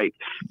comes to Mike,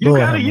 you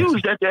got to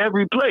use that to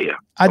every player.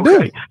 I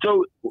do.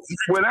 So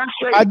when I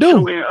say,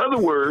 so in other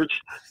words,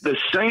 the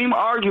same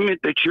argument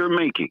that you're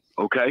making,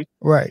 okay?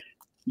 Right.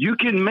 You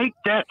can make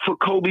that for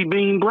Kobe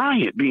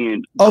Bryant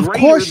being of greater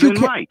course you than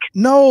can. Mike.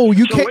 No,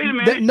 you So can't. wait a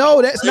minute.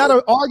 That's not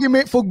an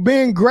argument for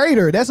being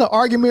greater. That's an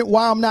argument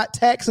why I'm not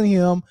taxing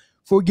him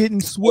for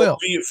getting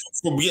swept.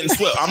 For getting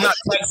swept. I'm not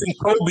taxing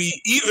Kobe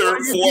either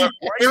for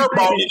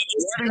airball.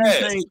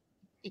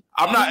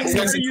 I'm not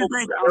taxing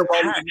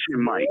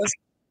Mike.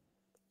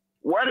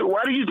 Why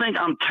do you think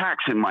I'm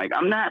taxing Mike?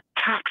 I'm not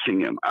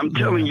taxing him. I'm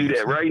telling you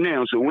that right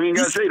now, so we ain't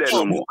got to say that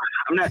no more.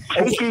 I'm not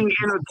taking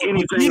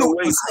anything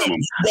away from him.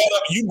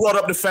 You brought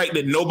up the fact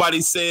that nobody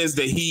says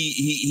that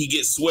he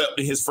gets swept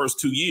in his first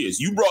 2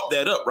 years. You brought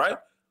that up, right?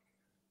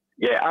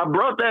 Yeah, I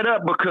brought that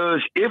up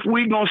because if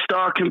we're going to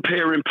start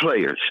comparing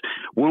players,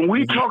 when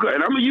we talk,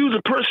 and I'm going to use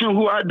a person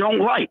who I don't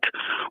like,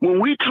 when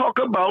we talk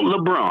about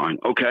LeBron,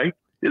 okay,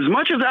 as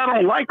much as I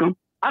don't like him,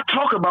 I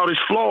talk about his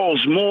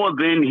flaws more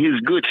than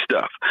his good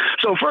stuff.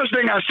 So first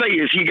thing I say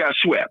is he got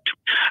swept.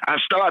 I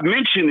start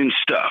mentioning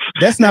stuff.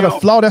 That's not a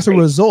flaw. That's a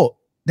result.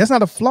 That's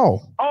not a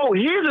flaw. Oh,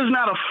 his is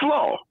not a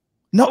flaw.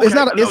 No, okay, it's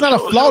not a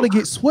flaw to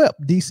get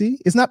swept, DC.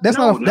 It's not. That's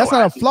not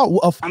a flaw.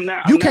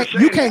 You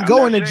can't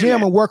go in the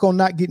gym and work on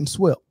not getting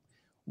swept.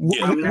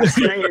 Yeah, I'm not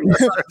saying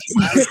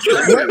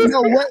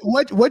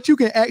what you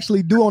can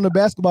actually do on the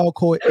basketball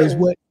court is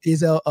what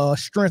is a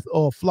strength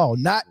or a flaw,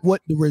 not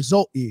what the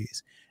result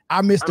is.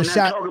 I missed the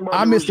shot.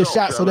 I missed the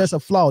shot, so that's a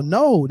flaw.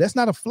 No, that's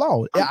not a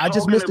flaw. I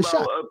just missed the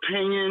shot.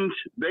 Opinions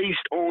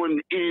based on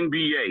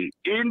NBA.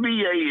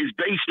 NBA is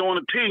based on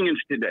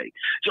opinions today.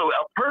 So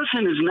a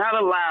person is not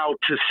allowed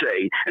to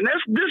say, and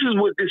this is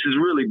what this is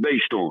really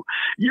based on.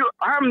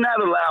 I'm not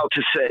allowed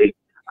to say,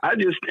 I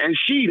just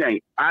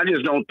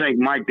don't think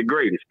Mike the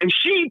greatest. And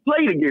she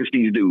played against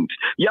these dudes.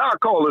 Y'all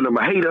calling him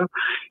a hater.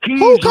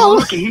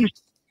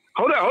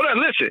 Hold on,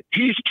 listen.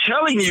 He's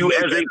telling you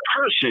as a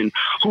person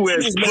who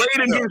has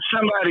played against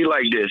somebody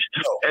like this,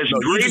 as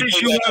great as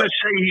you want to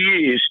say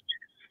he is,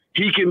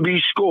 he can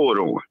be scored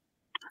on.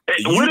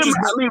 There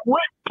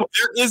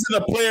isn't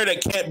a player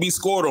that can't be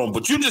scored on,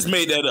 but you just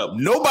made that up.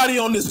 Nobody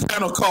on this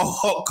panel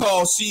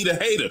call she the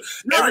hater.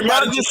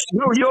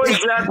 Your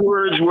exact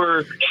words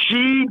were,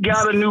 she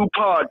got a new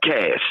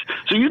podcast.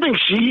 So you think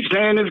she's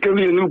saying this because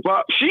he's a new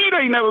podcast? She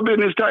ain't never been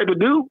this type of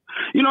dude.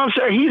 You know what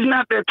I'm saying? He's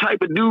not that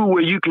type of dude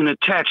where you can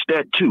attach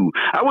that to.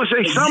 I would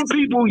say some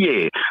people,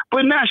 yeah,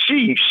 but not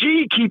she.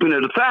 She keeping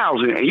it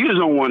 1,000, and you just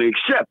don't want to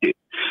accept it.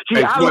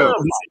 See, I love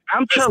Mike.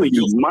 I'm telling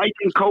you, Mike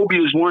and Kobe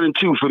is 1 and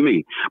 2 for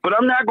me. But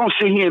I'm not gonna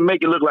sit here and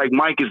make it look like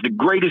Mike is the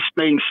greatest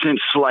thing since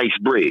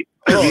sliced bread.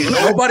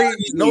 Nobody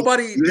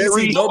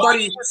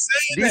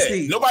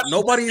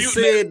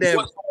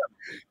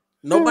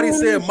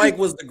said Mike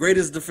was the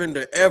greatest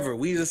defender ever.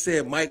 We just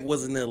said Mike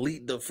was an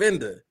elite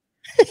defender.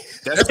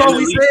 That's all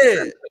we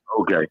said.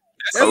 Okay.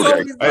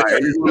 Okay.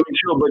 Right.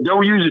 But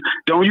don't use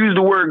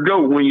the word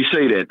GOAT when you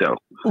say that though.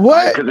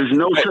 What? Because there's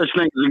no such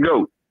thing as a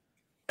GOAT.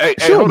 Hey,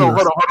 hold on.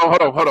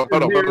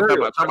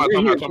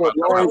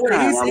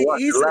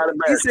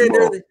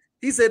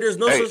 He said there's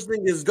no such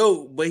thing as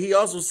GOAT, but he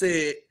also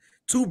said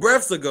 2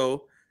 breaths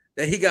ago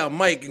that he got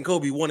Mike and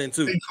Kobe 1 and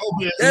 2.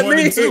 That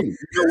means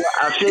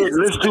I said,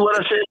 listen to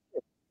what I said.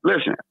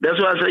 Listen, that's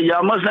what I said.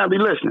 Y'all must not be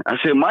listening. I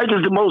said Mike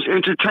is the most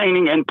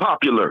entertaining and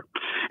popular.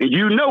 And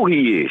you know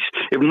he is.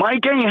 If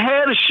Mike ain't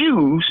had the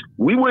shoes,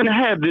 we wouldn't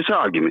have this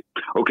argument.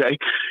 Okay.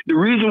 The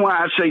reason why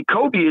I say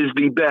Kobe is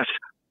the best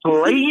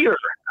player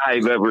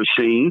I've ever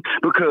seen,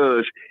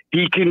 because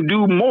he can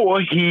do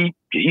more. He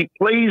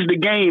plays the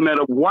game at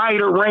a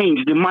wider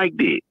range than Mike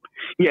did.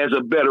 He has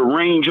a better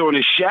range on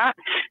his shot.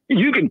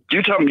 Y'all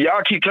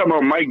keep talking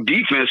about Mike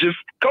defensive.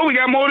 Kobe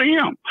got more than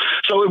him.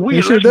 So if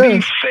let's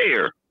be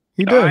fair.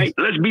 He does. All right,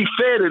 let's be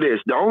fair to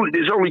this.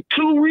 There's only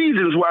two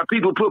reasons why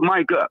people put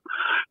Mike up: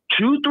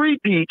 2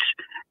 3-peats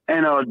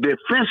and a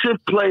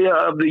defensive player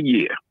of the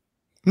year.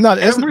 No,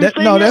 that's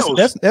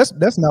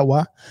not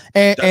why.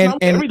 And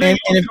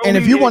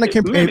if you want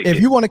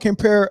to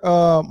compare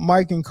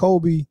Mike and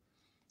Kobe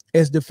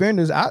as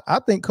defenders, I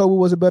think Kobe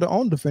was a better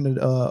on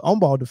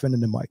ball defender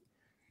than Mike.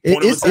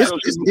 It's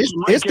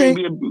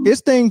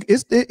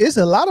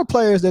a lot of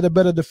players that are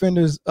better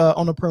defenders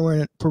on the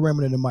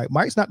perimeter than Mike.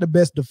 Mike's not the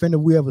best defender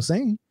we ever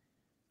seen.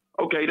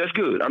 Okay, that's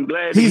good. I'm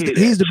glad he's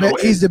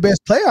the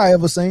best player I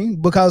ever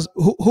seen, because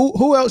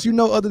who else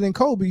other than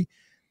Kobe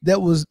that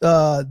was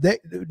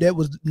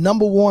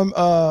number one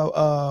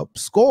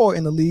scorer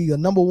in the league, a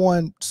number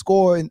one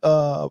scorer in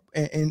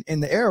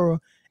the era,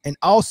 and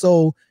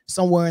also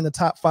somewhere in the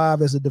top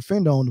 5 as a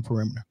defender on the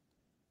perimeter.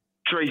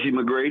 Tracy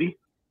McGrady.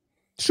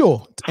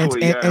 Sure, and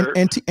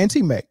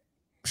T-Mac.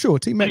 Sure,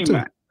 T-Mac too.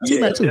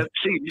 T-Mac too.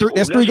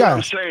 That's 3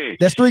 guys.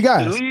 That's 3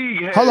 guys.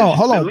 Hold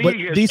on. But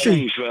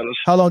DC,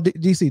 hold on,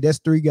 DC. That's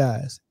 3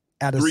 guys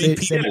out of 7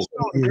 years.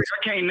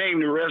 I can't name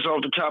the rest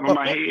off the top of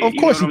my head. Of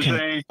course you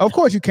can. Of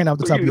course you can off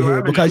the top of your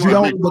head, because you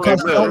don't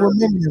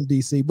remember them,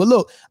 DC. But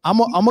look, I'm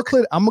gonna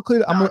clear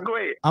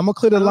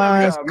the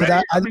lines,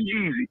 because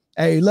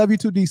hey, love you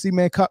too, DC,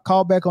 man.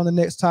 Call back on the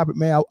next topic,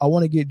 man. I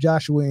want to get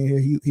Joshua in here.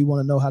 He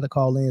want to know how to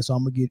call in, so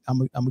I'm gonna get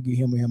him in.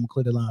 I'm gonna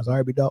clear the lines. All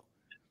right, big dog.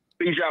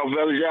 Peace out,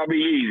 fellas. Y'all be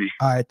easy.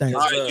 All right, thanks.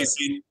 All right,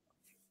 DC.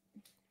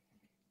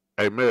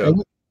 Hey,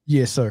 Mel.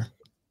 Yes, sir.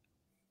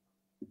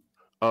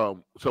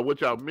 So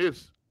what y'all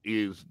miss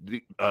is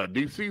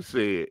DC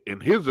said, in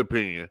his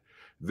opinion,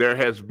 there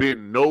has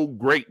been no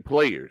great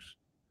players.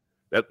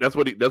 That's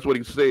what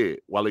he said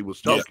while he was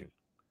talking.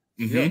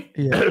 Yeah.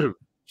 Yeah.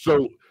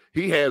 So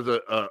he has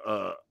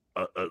a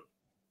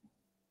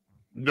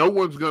no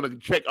one's gonna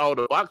check all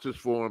the boxes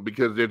for him,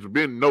 because there's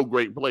been no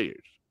great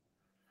players.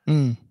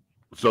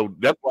 So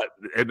that's why,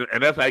 and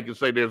that's how you can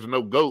say there's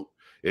no GOAT.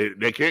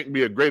 There can't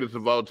be a greatest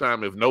of all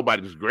time if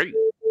nobody's great.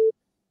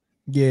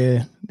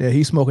 Yeah,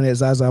 he's smoking that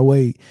Zaza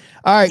Wade.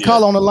 All right,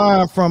 call on the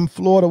line from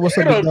Florida. What's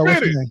up, big dog?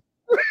 What's your name?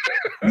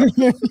 How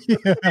you doing?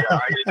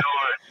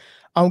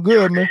 I'm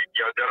good, man.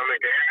 Yo, gentlemen,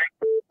 can you hear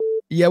me?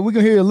 Yeah, we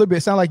can hear you a little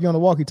bit. Sound like you're on the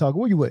walkie-talkie.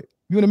 Where you at?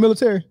 You in the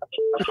military?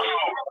 Oh,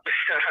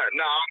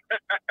 no.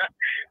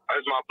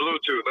 That's my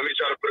Bluetooth. Let me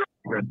try to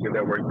put it. See if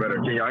that works better.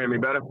 Can y'all hear me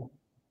better?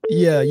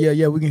 Yeah,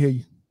 we can hear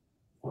you.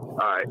 All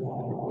right.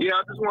 Yeah,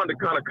 I just wanted to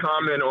kind of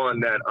comment on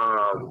that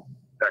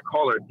that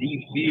caller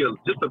DC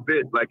just a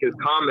bit. Like his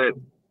comment,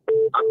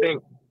 I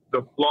think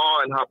the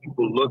flaw in how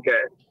people look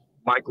at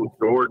Michael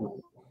Jordan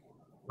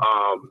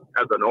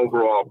as an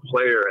overall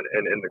player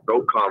and in the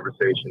GOAT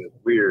conversation is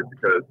weird,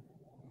 because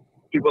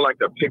people like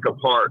to pick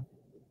apart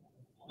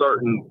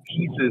certain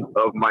pieces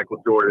of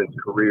Michael Jordan's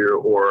career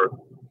or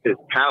his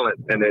talent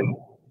and then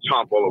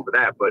chomp all over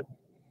that. But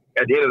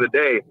at the end of the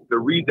day, the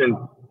reason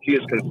he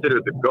is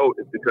considered the GOAT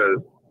is because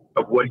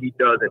of what he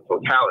does in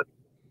totality.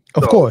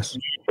 Of course.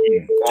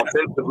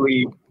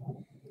 Offensively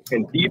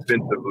and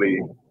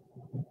defensively,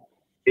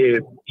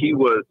 if he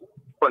was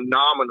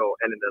phenomenal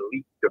and an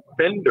elite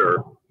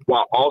defender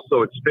while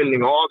also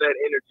expending all that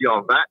energy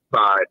on that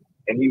side,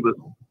 and he was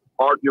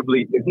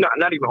arguably, if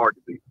not even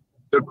arguably,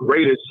 the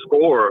greatest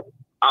scorer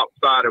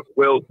outside of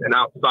Wilt and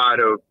outside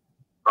of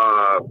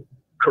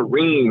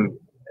Kareem,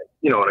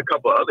 and a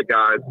couple of other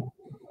guys,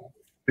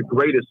 the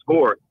greatest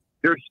scorer.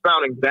 They're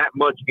expounding that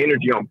much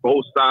energy on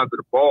both sides of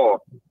the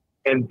ball.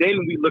 And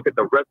then we look at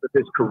the rest of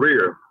his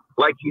career.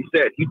 Like he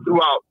said, he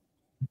threw out,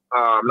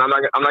 I'm not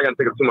going to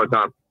take up too much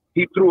time.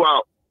 He threw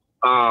out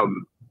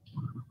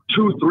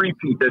 2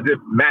 3-peats as if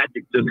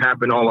magic just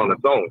happened all on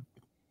its own.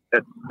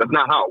 That's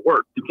not how it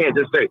works. You can't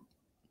just say,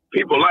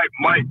 people like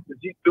Mike,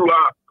 because he threw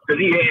out, because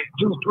he had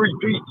 2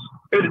 3-peats.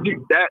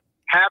 That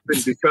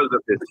happened because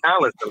of his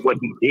talent and what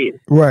he did.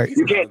 Right.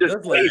 You can't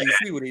just say that.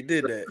 See what he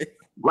did that.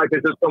 Like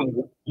it's just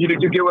you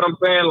get what I'm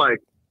saying? Like,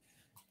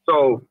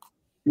 so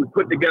you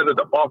put together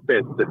the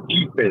offense, the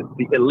defense,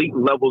 the elite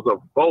levels of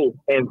both,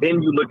 and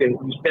then you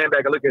stand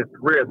back and look at his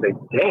career and say,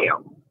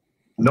 damn,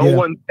 no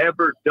one's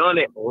ever done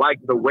it like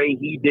the way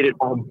he did it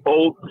on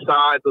both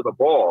sides of the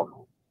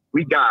ball.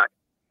 We got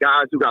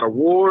guys who got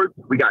awards,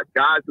 we got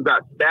guys who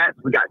got stats,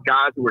 we got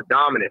guys who were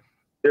dominant.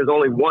 There's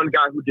only one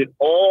guy who did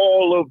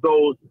all of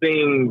those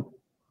things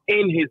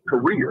in his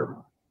career,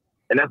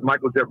 and that's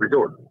Michael Jeffrey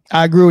Jordan.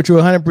 I agree with you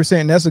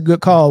 100%. That's a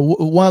good call.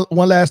 One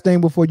last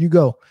thing before you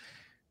go.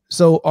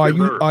 So are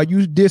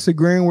you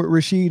disagreeing with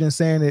Rasheed and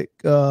saying that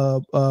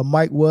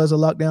Mike was a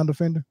lockdown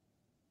defender?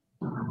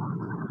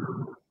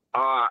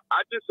 I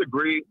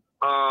disagree.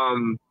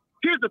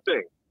 Here's the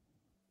thing.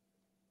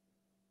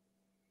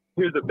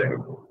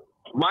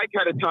 Mike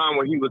had a time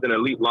where he was an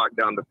elite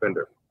lockdown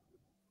defender.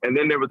 And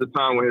then there was a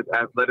time where his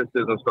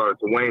athleticism started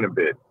to wane a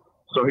bit.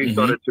 So he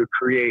started to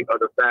create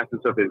other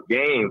facets of his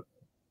game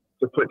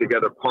to put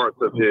together parts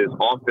of his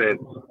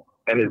offense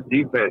and his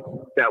defense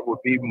that would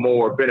be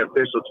more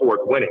beneficial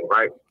towards winning,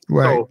 right?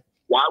 So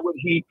why would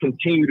he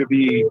continue to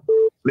be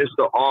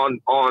Mr.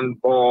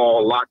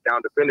 on-ball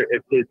lockdown defender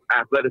if his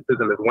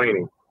athleticism is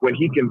waning, when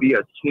he can be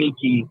a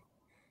sneaky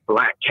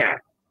black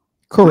cat?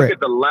 Correct. Look at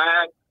the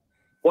last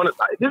one.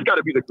 This got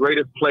to be the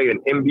greatest play in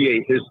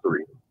NBA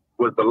history.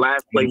 Was the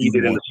last play he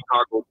did in the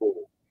Chicago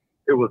Bulls.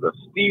 It was a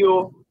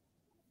steal,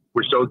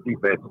 which shows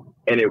defense,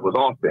 and it was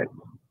offense.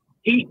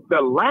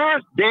 The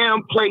last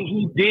damn play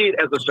he did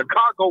as a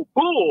Chicago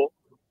Bull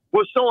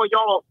was showing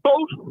y'all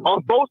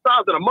on both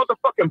sides of the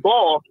motherfucking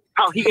ball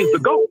how he is the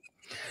GOAT.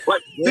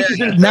 Like, this is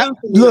insane.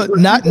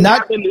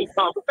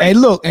 Hey,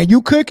 look, and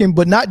you cooking,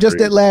 but not just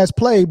that last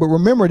play. But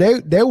remember,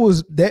 it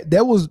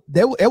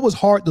was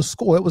hard to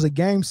score. It was a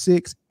game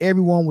 6.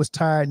 Everyone was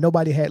tired.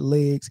 Nobody had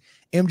legs.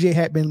 MJ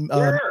had been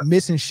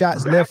missing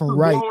shots left and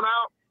right.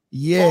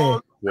 Yeah,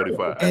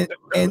 45.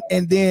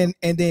 And then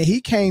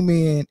he came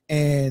in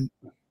and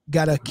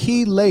got a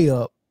key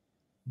layup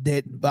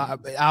that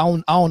I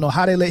don't know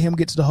how they let him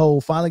get to the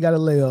hole. Finally got a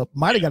layup.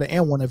 Might have got an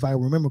N1 if I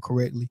remember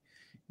correctly.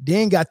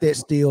 Then got that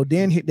steal.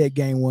 Then hit that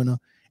game winner.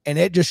 And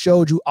that just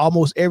showed you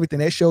almost everything.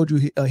 That showed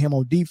you him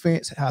on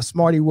defense, how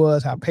smart he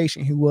was, how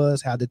patient he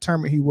was, how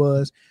determined he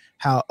was,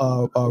 how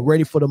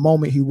ready for the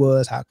moment he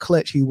was, how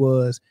clutch he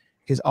was,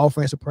 his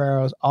offensive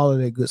prowess, all of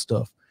that good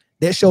stuff.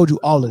 That showed you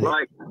all of that.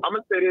 Like, I'm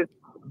going to say this,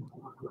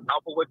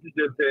 off of what you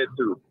just said,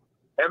 too.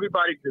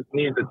 Everybody just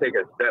needs to take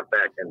a step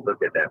back and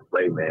look at that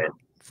play, man.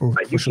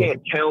 You can't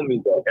tell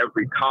me that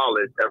every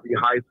college, every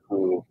high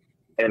school,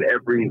 and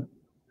every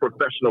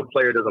professional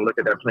player doesn't look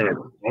at that play and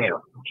damn,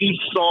 he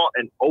saw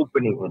an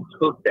opening and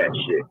took that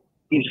shit.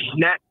 He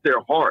snatched their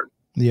heart.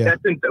 Yeah,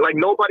 that's like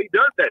nobody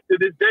does that to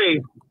this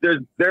day. There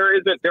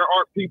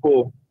are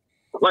people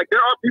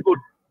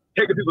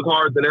taking people's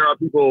hearts, and there are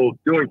people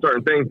doing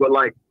certain things. But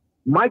like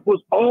Mike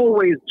was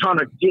always trying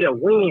to get a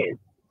win.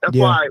 That's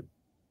why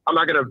I'm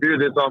not going to veer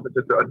this off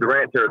into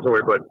Durant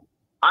territory. But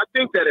I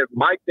think that if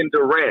Mike and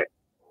Durant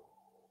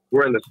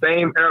were in the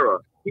same era,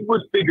 he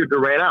would figure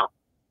Durant out.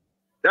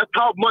 That's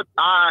how much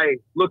I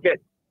look at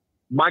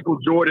Michael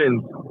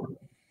Jordan's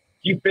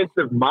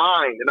defensive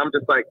mind. And I'm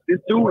just like, this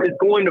dude is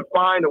going to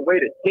find a way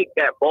to take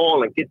that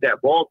ball and get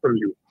that ball from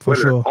you.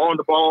 Whether it's on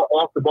the ball,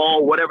 off the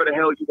ball, whatever the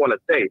hell you want to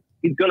say.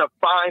 He's going to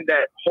find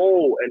that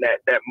hole and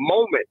that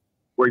moment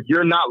where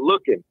you're not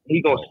looking.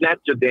 He's going to snatch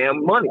your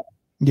damn money.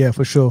 Yeah,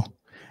 for sure.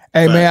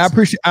 Hey, man,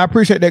 I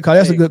appreciate that call.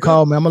 That's a good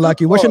call, man. I'm going to like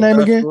you. What's your name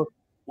again?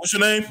 What's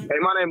your name? Hey,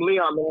 my name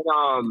Leon,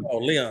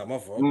 man. Leon, my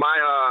fault.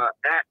 My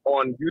at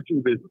on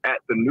YouTube is at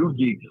the New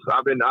Geeks.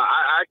 I think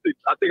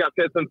I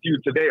said something to you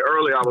today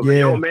earlier. I was like,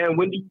 yo, man,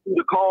 when do you do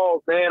the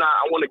calls, man?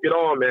 I want to get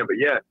on, man. But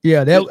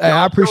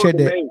I appreciate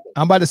that. Amazing.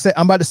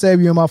 I'm about to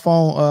save you in my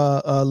phone,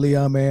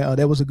 Leon, man.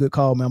 That was a good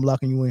call, man. I'm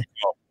locking you in.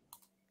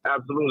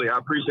 Absolutely, I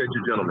appreciate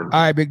you, gentlemen.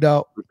 All right, big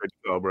dog. Appreciate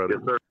you, brother.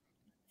 Yes, sir.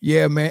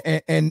 Yeah, man,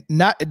 and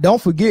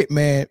don't forget,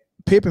 man.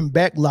 Pippen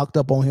back locked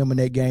up on him in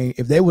that game.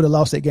 If they would have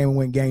lost that game and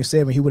went game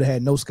 7, he would have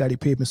had no Scottie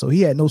Pippen. So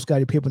he had no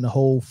Scottie Pippen the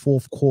whole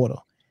fourth quarter.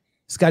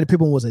 Scottie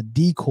Pippen was a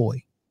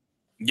decoy.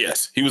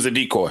 Yes, he was a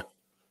decoy.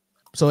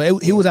 So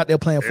he was out there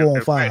playing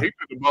 4-on-5. He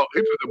took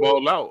the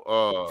ball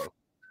out.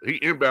 He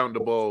inbounded the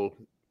ball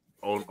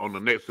on the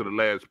next to the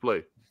last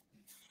play.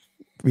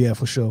 Yeah,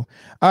 for sure.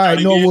 All right,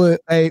 Norwood.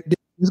 Hey, this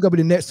is gonna be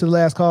the next to the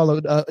last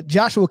caller.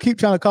 Joshua keep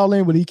trying to call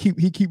in, but he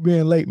keep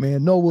being late,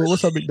 man. Norwood,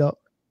 what's up, big dog?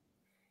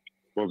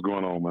 What's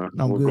going on, man?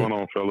 What's going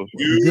on, fellas?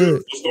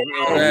 Good.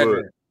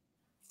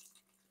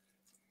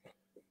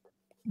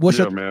 What's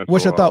your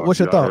thought? What's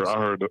your thoughts? I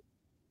heard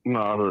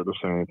the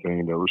same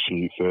thing that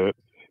Rasheed said.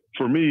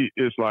 For me,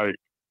 it's like,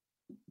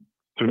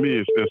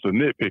 it's a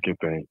nitpicking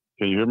thing.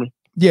 Can you hear me?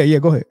 Yeah,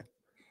 go ahead.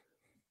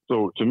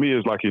 So to me,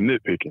 it's like you're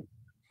nitpicking.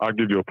 I'll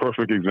give you a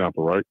perfect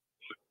example, right?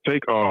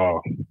 Take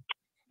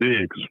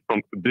Diggs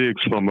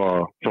from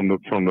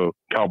the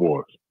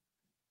Cowboys,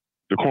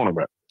 the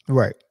cornerback.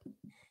 Right.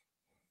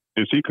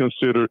 Is he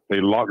considered a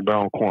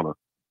lockdown corner?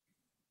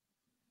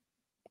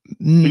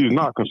 He's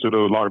not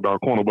considered a lockdown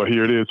corner, but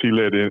here it is. He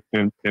led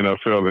in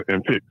NFL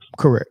in picks.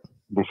 Correct.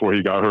 Before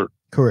he got hurt.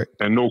 Correct.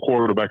 And no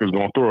quarterback is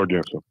going to throw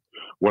against him.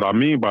 What I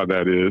mean by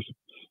that is,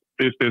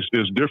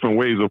 it's different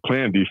ways of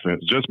playing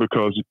defense. Just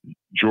because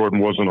Jordan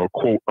wasn't a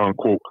quote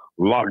unquote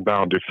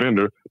lockdown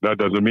defender, that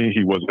doesn't mean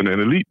he wasn't an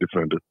elite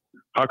defender.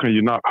 How can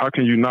you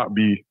not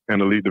be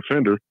an elite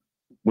defender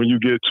when you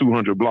get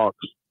 200 blocks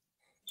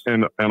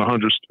and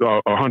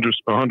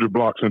 100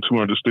 blocks and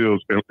 200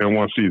 steals in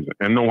one season,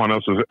 and no one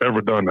else has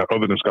ever done that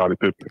other than Scottie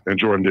Pippen, and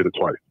Jordan did it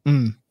twice.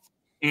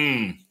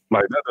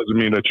 Like, that doesn't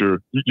mean that you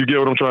get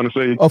what I'm trying to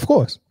say? Of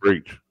course.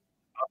 Great.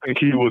 I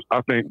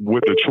think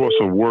with the choice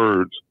of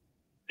words,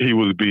 he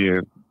was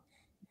being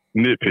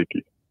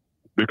nitpicky,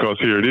 because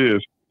here it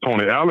is.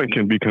 Tony Allen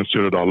can be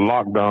considered a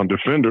lockdown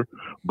defender,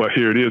 but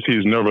here it is.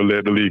 He's never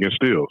led the league in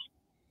steals.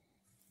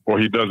 or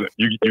he doesn't.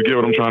 You get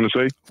what I'm trying to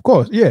say? Of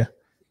course, yeah.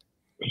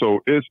 So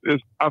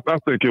I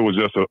think it was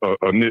just a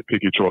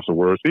nitpicky choice of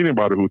words.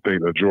 Anybody who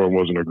thinks that Jordan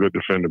wasn't a good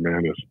defender,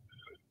 man, is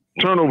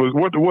turnovers.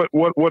 What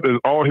does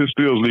all his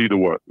steals lead to?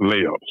 What?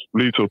 Layups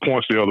lead to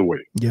points the other way.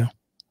 Yeah.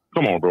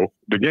 Come on, bro.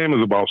 The game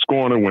is about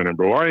scoring and winning,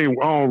 bro. I ain't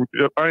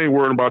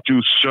worried about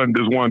you shutting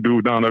this one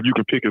dude down. If you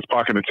can pick his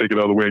pocket and take it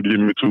the other way and give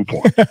me 2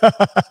 points.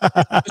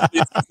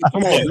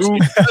 Come on,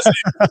 dude.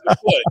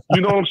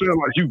 You know what I'm saying?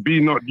 Like you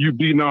beating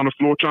on the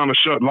floor trying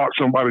to lock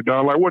somebody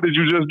down. Like, what did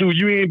you just do?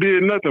 You ain't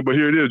did nothing. But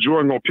here it is.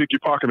 Jordan gonna pick your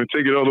pocket and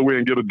take it the other way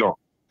and get a dunk.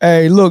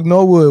 Hey, look,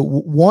 Norwood.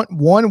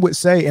 One would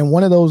say, and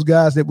one of those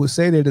guys that would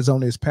say that is on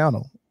this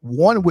panel.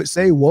 One would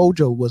say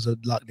Wojo was a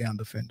lockdown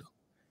defender.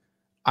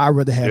 I'd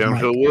rather have Damn Mike.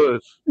 sure was.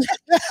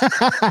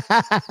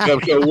 Damn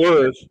sure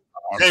was.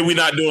 Hey, we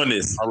not doing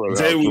this.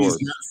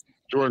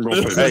 Jordan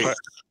gonna play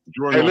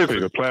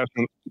the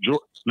passing.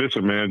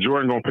 Listen, man.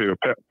 Jordan gonna play the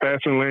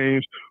passing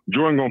lanes.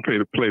 Jordan gonna play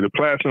the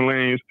passing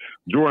lanes.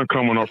 Jordan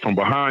coming up from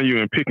behind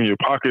you and picking your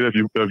pocket if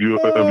you're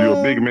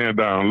a big man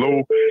down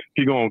low.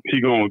 He gonna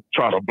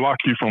try to block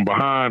you from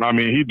behind. I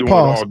mean, he doing it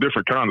all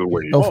different kinds of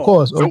ways. Of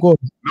course. No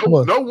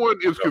one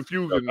is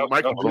confusing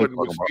Michael Jordan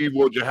with Steve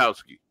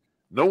Wojciechowski.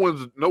 No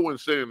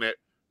one's saying that,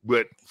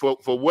 but for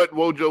what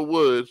Wojo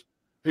was,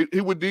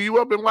 he would do you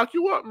up and lock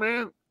you up,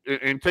 man,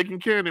 and taking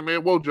care of him,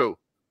 man. Wojo,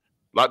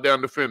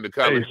 lockdown defender,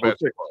 college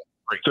basketball.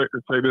 Check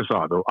this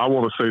out, though. I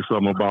want to say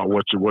something about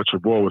what your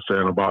boy was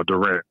saying about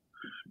Durant.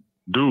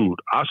 Dude,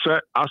 I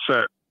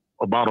sat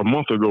about a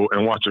month ago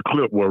and watched a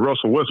clip where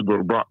Russell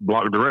Westbrook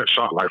blocked Durant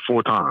shot like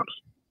 4 times.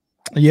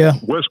 Yeah.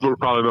 Westbrook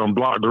probably done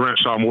blocked Durant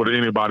shot more than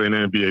anybody in the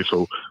NBA,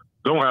 so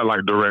don't act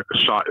like Durant's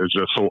shot is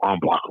just so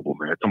unblockable,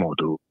 man. Come on,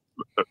 dude.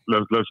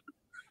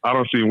 I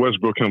don't see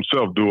Westbrook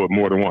himself do it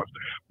more than once.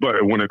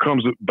 But when it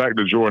comes back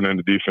to Jordan and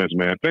the defense,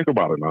 man, think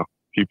about it now.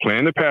 He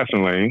playing the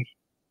passing lanes.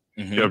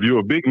 Mm-hmm. If you're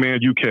a big man,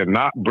 you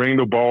cannot bring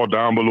the ball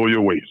down below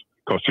your waist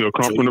because he'll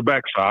come from the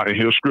backside and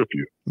he'll strip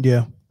you.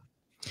 Yeah.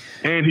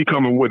 And he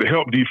coming with a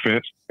help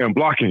defense and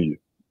blocking you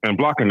and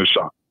blocking the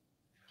shot.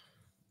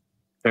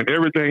 And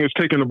everything is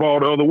taking the ball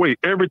the other way.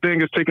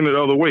 Everything is taking it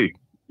the other way.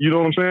 You know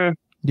what I'm saying?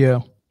 Yeah.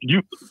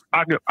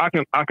 I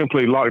can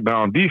play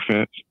lockdown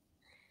defense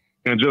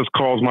and just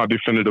cause my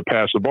defender to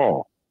pass the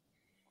ball.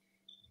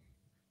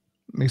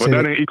 But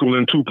that ain't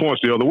equaling 2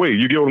 points the other way.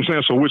 You get what I'm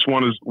saying? So which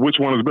one is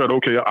better?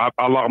 Okay,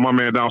 I locked my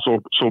man down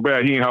so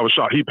bad he ain't have a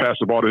shot. He passed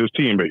the ball to his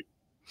teammate.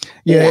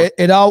 Yeah,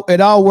 it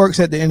all works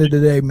at the end of the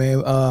day,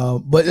 man.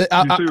 But you see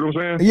what I'm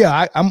saying?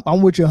 Yeah,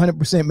 I'm with you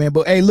 100%, man.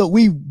 But hey, look,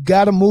 we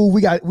gotta move.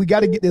 We got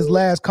to get this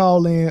last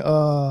call in.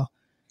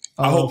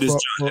 I hope this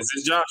Josh. Is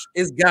this Josh?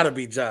 It's gotta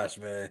be Josh,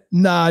 man.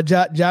 Nah,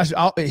 Josh.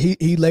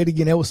 He late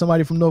again. That was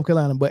somebody from North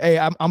Carolina. But hey,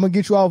 I'm gonna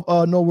get you off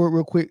Norwood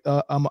real quick.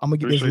 I'm gonna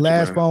get this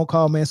last phone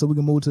call, man, so we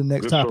can move to the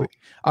next topic.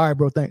 All right,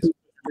 bro. Thanks.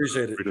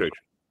 Appreciate it.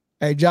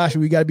 Hey, Joshua,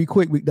 we gotta be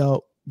quick, big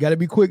dog. Gotta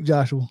be quick,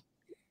 Joshua.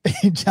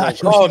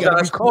 Joshua, call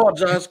Josh. Call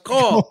Josh.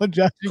 Call. Come on,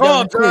 Josh.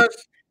 Call Josh.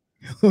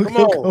 Come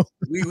on.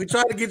 We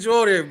try to get you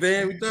on here,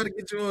 man. We try to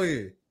get you on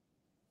here.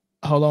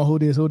 Hold on. Who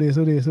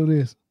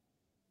this?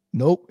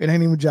 Nope, it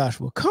ain't even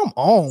Joshua. Come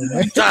on,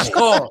 man. Josh,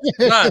 call.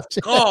 Josh,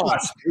 call.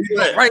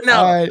 Right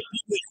now. All right.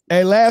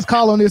 Hey, last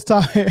call on this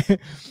topic.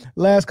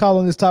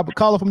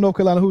 Caller from North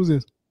Carolina. Who's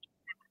this?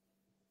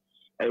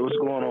 Hey, what's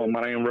going on?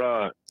 My name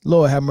Rod.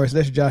 Lord have mercy.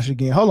 That's Josh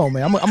again. Hold on,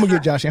 man. I'm gonna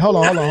get Josh in. Hold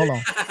on.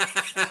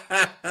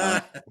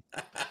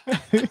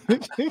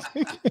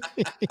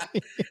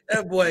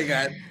 That boy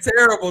got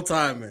terrible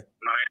timing.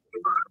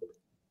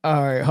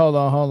 All right, hold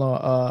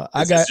on.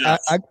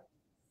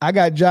 I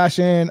got Josh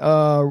and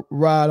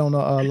Rod on the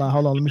line.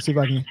 Hold on, let me see if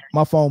I can.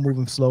 My phone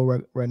moving slow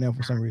right now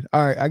for some reason.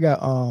 All right, I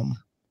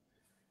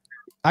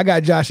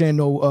got Josh and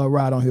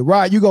Rod on here.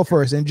 Rod, you go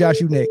first, and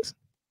Josh, you next.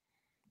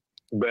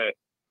 Bet.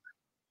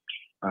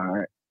 All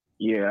right.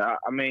 Yeah,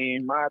 I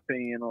mean, my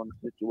opinion on the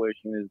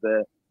situation is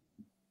that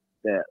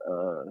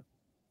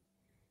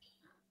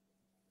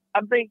I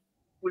think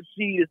what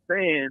she is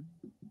saying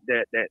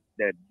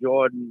that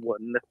Jordan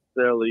wasn't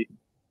necessarily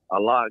a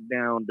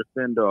lockdown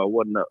defender or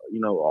wasn't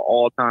an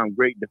all-time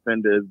great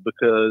defender is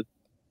because,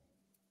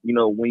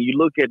 when you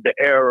look at the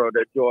era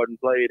that Jordan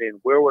played in,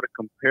 where were the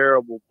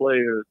comparable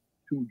players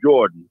to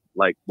Jordan?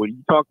 Like when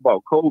you talk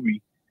about Kobe,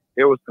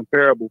 there was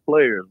comparable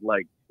players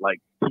like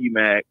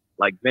T-Mac,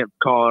 like Vince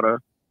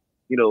Carter,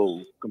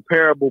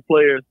 comparable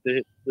players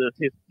to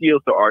his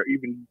skills, or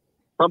even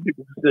some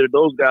people consider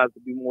those guys to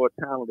be more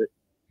talented,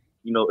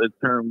 in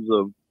terms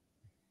of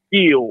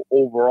skill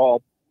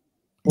overall.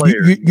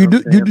 Players, you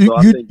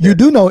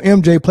do know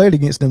MJ played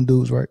against them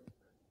dudes, right?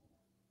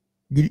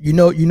 You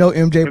know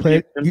MJ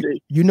played.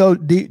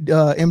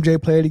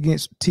 MJ played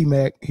against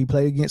T-Mac. He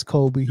played against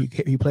Kobe.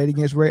 He played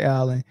against Ray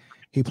Allen.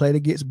 He played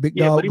against Big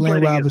Dog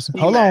Glenn Robinson.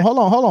 Hold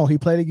on. He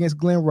played against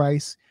Glenn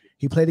Rice.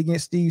 He played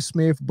against Steve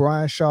Smith,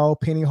 Brian Shaw,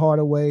 Penny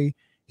Hardaway.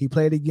 He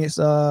played against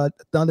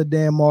Thunder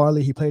Dan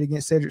Marley. He played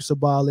against Cedric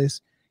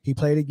Sabalas. He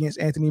played against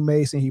Anthony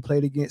Mason. He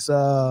played against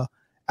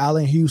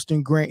Allen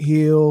Houston, Grant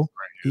Hill.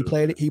 He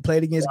played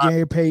against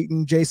Gary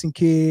Payton, Jason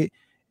Kidd.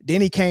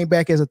 Then he came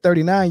back as a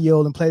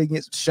 39-year-old and played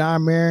against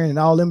Sean Marion and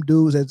all them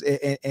dudes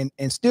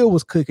and still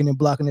was cooking and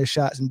blocking their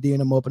shots and D'ing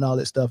them up and all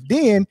that stuff.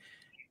 Then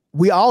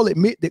we all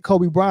admit that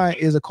Kobe Bryant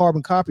is a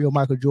carbon copy of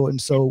Michael Jordan.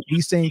 So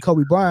we seen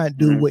Kobe Bryant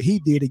do what he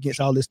did against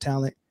all this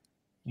talent.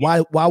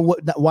 Why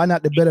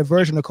not the better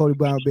version of Kobe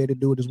Bryant be able to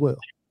do it as well?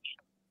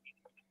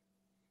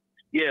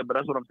 Yeah, but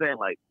that's what I'm saying.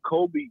 Like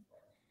Kobe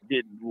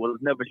was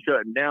never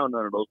shutting down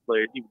none of those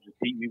players. He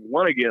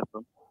won against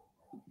them,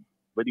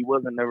 but he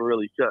wasn't never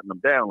really shutting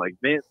them down. Like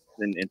Vince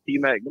and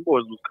T-Mac, them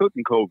boys was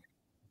cooking Kobe.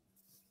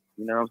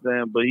 You know what I'm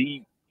saying? But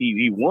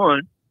he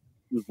won.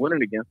 He was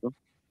winning against them.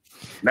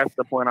 And that's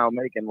the point I was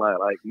making.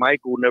 Like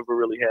Michael never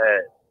really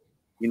had,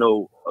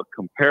 a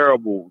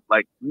comparable.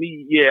 Like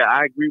me, yeah,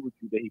 I agree with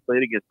you that he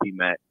played against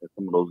T-Mac and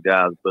some of those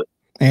guys, but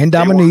and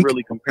Dominique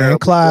really comparable and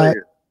Clyde,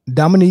 players.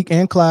 Dominique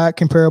and Clyde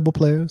comparable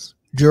players.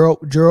 Gerald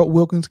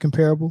Wilkins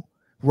comparable.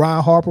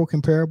 Ron Harper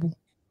comparable.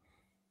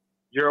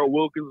 Gerald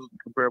Wilkins is a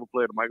comparable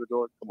player to Michael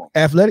Jordan. Come on,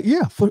 athletic,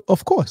 yeah,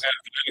 of course.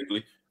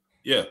 Athletically,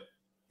 yeah.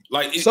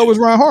 Like so was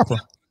Ron Harper.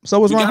 So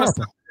was Ron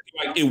Harper.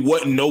 Like it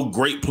wasn't no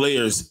great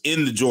players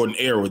in the Jordan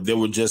era. There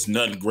were just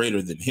none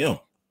greater than him.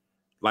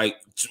 Like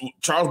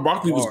Charles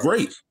Barkley was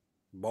great.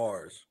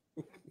 Bars.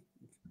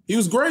 He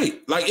was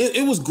great. Like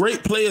it was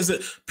great players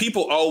that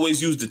people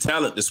always use the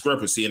talent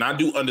discrepancy. And I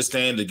do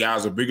understand the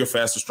guys are bigger,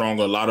 faster,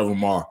 stronger. A lot of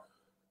them are.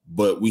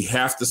 But we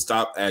have to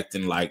stop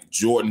acting like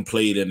Jordan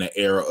played in an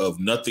era of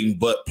nothing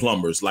but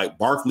plumbers. Like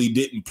Barkley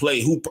didn't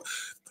play.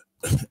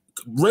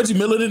 Reggie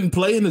Miller didn't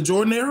play in the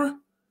Jordan era?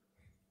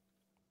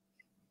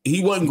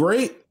 He wasn't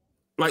great.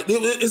 Like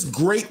it's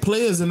great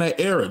players in that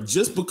era.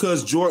 Just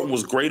because Jordan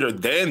was greater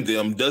than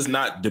them does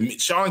not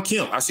Sean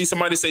Kemp. I see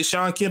somebody say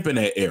Sean Kemp in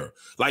that era.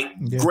 Like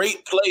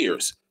great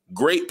players.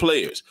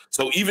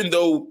 So even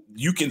though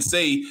you can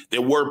say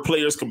there were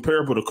players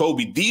comparable to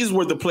Kobe, these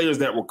were the players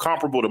that were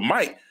comparable to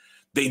Mike.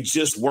 They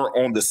just weren't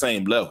on the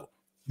same level.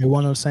 They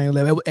weren't on the same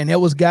level. And there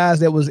was guys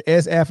that was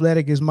as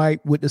athletic as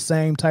Mike with the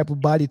same type of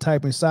body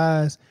type and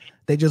size.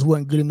 They just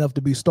wasn't good enough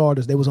to be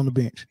starters. They was on the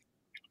bench.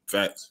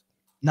 Facts.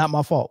 Not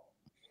my fault.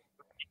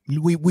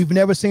 We've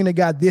never seen a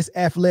guy this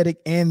athletic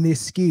and this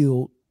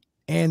skilled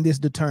and this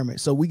determined.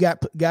 So we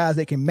got guys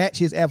that can match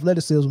his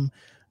athleticism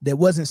that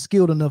wasn't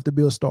skilled enough to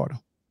be a starter.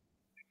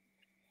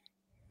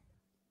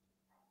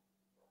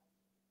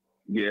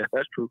 Yeah,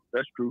 that's true.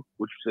 That's true.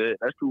 What you said.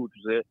 That's true. What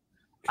you said.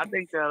 I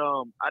think that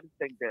I just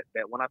think that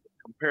when I think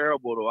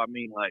comparable though, I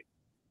mean like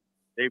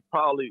they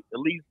probably at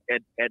least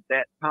at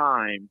that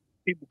time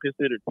people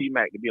considered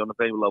T-Mac to be on the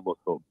same level as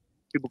Kobe.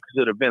 People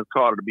consider Vince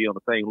Carter to be on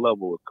the same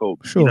level as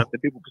Kobe. Sure. You know,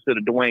 people consider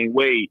Dwayne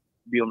Wade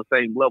to be on the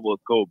same level as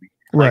Kobe.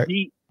 Right. Like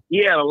he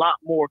had a lot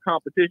more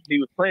competition he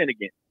was playing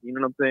against. You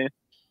know what I'm saying?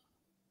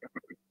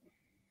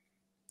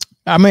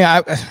 I mean,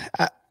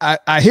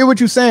 I hear what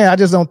you're saying. I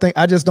just don't think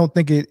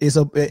it's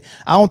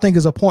I don't think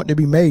it's a point to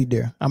be made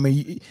there. I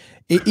mean,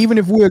 even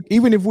if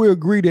we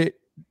agree that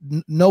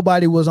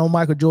nobody was on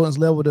Michael Jordan's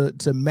level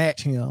to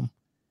match him,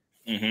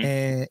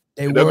 and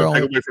they it were doesn't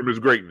take away from his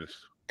greatness.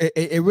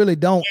 It really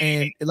don't.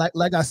 And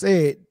like I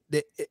said,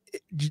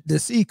 to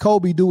see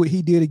Kobe do what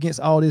he did against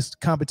all this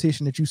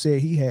competition that you said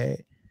he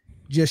had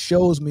just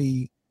shows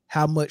me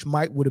how much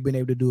Mike would have been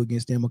able to do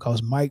against them,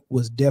 because Mike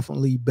was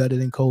definitely better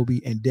than Kobe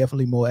and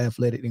definitely more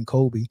athletic than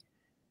Kobe.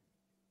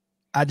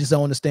 I just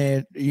don't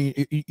understand.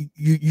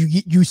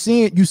 You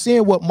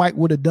seeing what Mike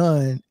would have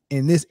done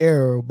in this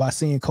era by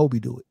seeing Kobe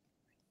do it.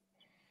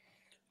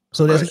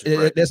 So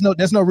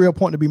there's no real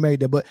point to be made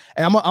there. But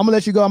I'm gonna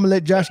let you go. I'm gonna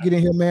let Josh get in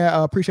here, man.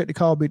 I appreciate the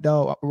call, big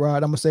dog. Rod,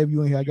 I'm gonna save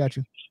you in here. I got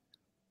you.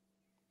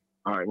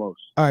 All right,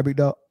 Most. All right, big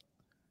dog.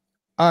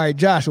 All right,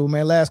 Joshua,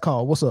 man. Last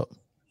call. What's up?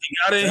 He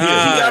got in here. He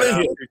got in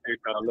here.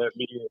 Let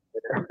me in.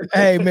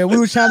 Hey, man, we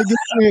was trying to get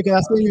you in here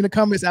because I seen you in the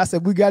comments. I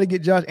said we got to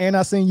get Josh, and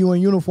I seen you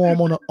in uniform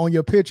on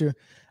your picture.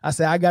 I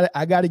said I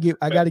got to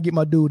get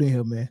my dude in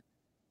here, man.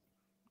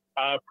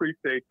 I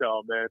appreciate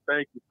y'all, man.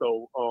 Thank you.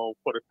 So,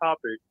 for the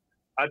topic,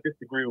 I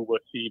disagree with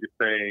what Sheed is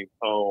saying.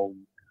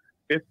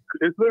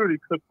 It's literally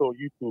clips on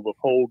YouTube of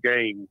whole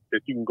games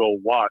that you can go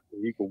watch,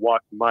 and you can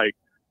watch Mike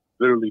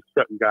literally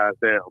shutting guys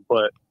down.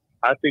 But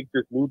I think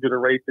this new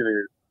generation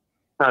is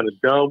kind of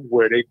dumb,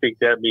 where they think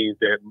that means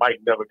that Mike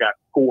never got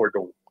scored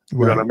on. You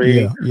know what I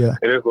mean? Yeah.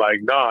 And it's like,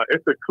 nah,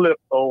 it's a clip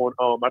on,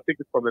 I think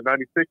it's from the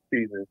 96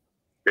 season.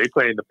 They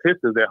playing the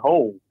Pistons at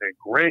home, and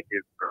Grant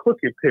is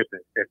cooking Pippen.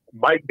 And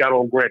Mike got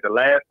on Grant the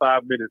last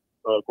 5 minutes.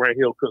 Grant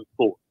Hill couldn't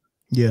score.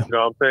 Yeah, you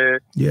know what I'm saying?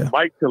 Yeah,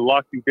 Mike can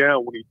lock you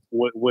down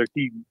when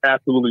he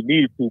absolutely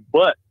needed to.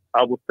 But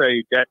I would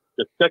say that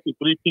the second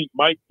three-peat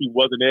Mike, he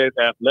wasn't as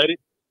athletic,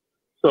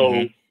 so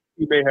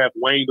he may have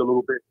waned a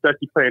little bit,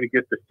 especially playing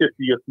against the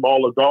 50 or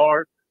smaller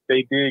guard.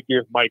 They did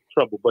give Mike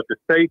trouble, but to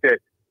say that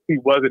he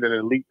wasn't an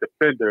elite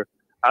defender,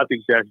 I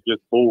think that's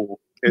just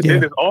bull. And then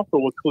there's also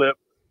a clip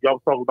y'all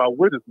was talking about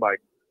with his Mike.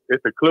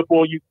 It's a clip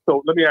on you.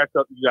 So let me ask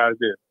you guys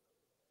this.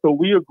 So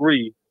we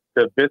agree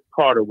that Vince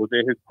Carter was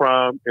in his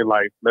prime in,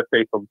 like, let's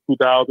say from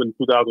 2000 to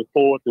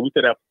 2004. Did we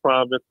say that was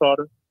prime Vince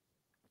Carter?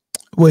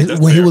 When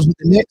he was with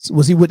the Nets?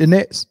 Was he with the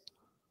Nets?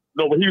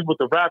 No, but he was with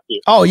the Raptors.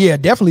 Oh yeah,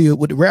 definitely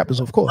with the Raptors,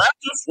 of course.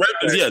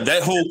 Raptors, yeah,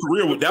 that whole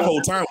career, that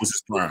whole time was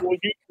his prime.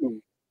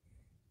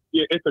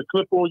 Yeah, it's a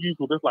clip on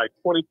YouTube. It's like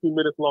 22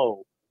 minutes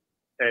long,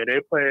 and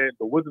the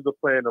Wizards are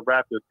playing the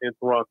Raptors in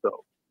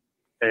Toronto.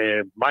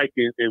 And Mike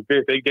and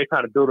Vince, they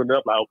kind of building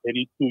up like, okay,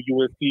 these two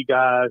UNC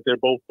guys, they're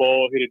both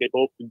ball hitting, they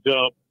both can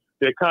jump.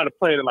 They're kind of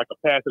playing it like a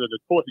passing of the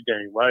torture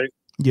game, right?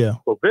 Yeah.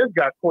 So Vince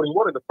got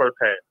 21 in the first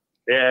half.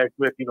 They asked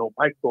Vince,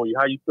 Mike told you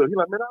how you feel. He's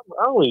like, man,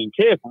 I don't even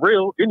care for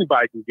real.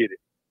 Anybody can get it.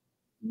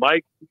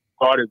 Mike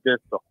started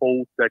Vince the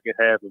whole second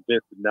half, and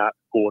Vince did not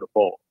score the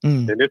ball.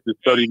 And this is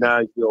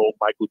 39-year-old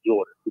Michael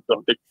Jordan.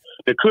 So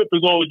the clip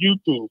is on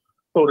YouTube.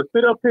 So to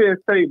sit up here and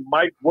say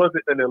Mike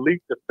wasn't an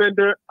elite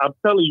defender, I'm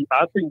telling you,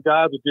 I think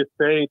guys are just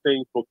saying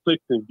things for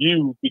clicks and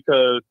views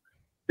because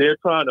they're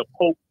trying to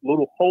poke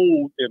little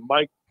holes in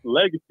Mike's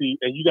legacy,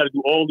 and you got to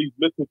do all these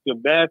mental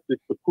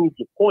gymnastics to prove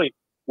your point.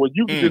 When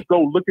you can just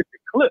go look at the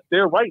clip,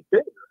 they're right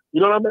there. You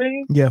know what I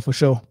mean? Yeah, for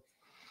sure.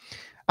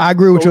 I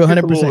agree with you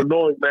 100%.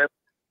 Annoying, man.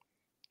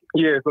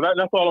 Yeah, so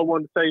that's all I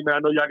wanted to say, man. I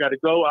know y'all got to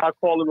go. I'll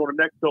call in on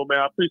the next show, man.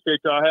 I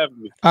appreciate y'all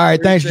having me. All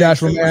right, thanks,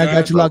 Joshua, man. I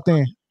got you locked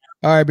in.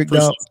 All right, big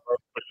dog.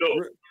 For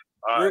sure.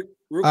 All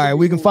right,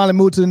 we can finally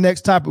move to the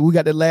next topic. We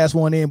got the last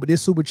one in, but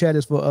this super chat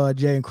is for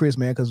Jay and Chris,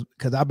 man, because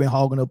I've been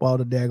hogging up all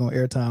the daggone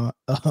airtime.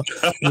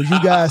 Would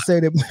you guys say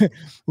that?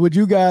 Would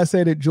you guys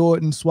say that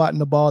Jordan swatting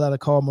the ball out of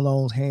Karl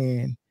Malone's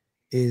hand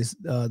is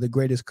the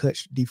greatest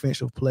clutch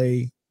defensive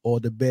play or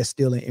the best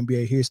steal in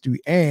NBA history?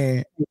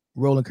 And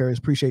Roland Curtis,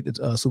 appreciate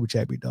the super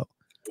chat, big dog.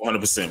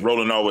 100%.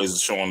 Roland always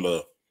showing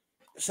love.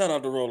 Shout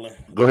out to Roland.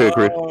 Go ahead,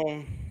 Chris.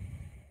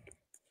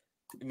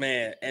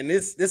 Man, and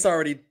this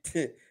already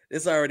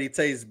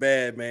tastes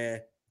bad,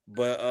 man.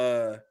 But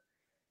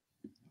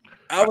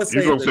I would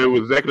say you're gonna say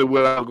exactly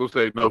what I was gonna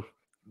say. No,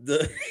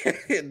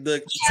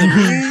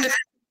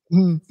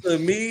 to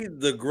me,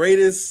 the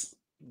greatest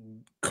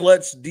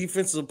clutch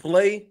defensive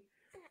play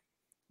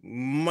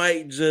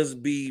might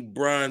just be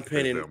Brian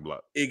Penn and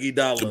Iggy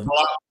Dollar.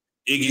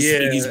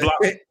 Iggy's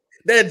block.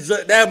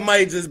 That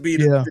might just be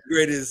the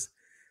greatest.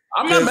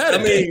 I'm not mad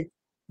at that.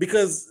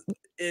 Because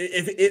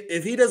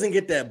if he doesn't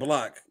get that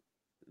block,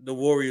 the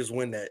Warriors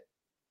win that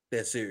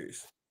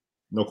series.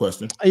 No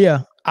question.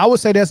 Yeah, I would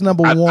say that's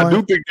number one. I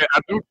do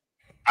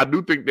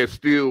think that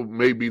still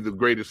may be the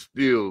greatest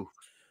steal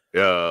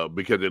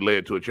because it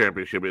led to a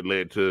championship. It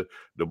led to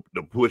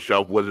the push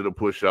off. Was it a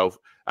push off?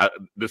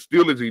 The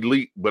steal is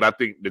elite, but I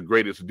think the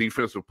greatest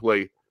defensive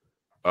play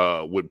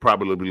would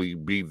probably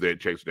be that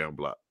chase down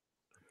block.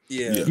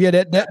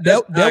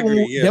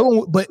 That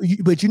one, but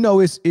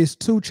it's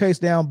two chase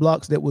down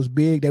blocks that was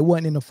big. They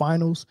wasn't in the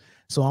finals,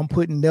 so I'm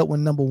putting that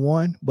one number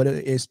one. But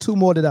it's two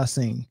more that I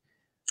seen.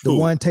 The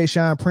one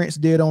Tayshaun Prince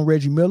did on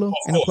Reggie Miller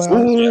in the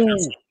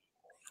playoffs.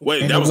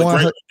 Wait, that was a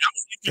great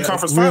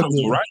conference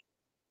finals, right?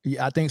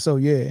 Yeah, I think so.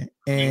 Yeah,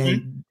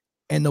 and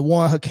the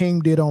one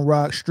Hakeem did on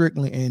Rod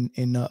Strickland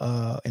in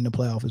the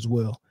playoff as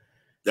well.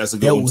 That's a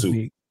good one too.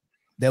 Big.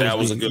 That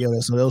was big. Yeah,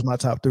 so that was my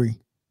top three.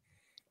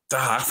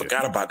 I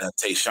forgot about that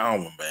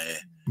Tayshaun one, man.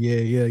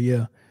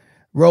 Yeah.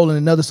 Rolling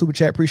another super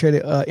chat. Appreciate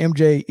it.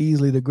 MJ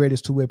easily the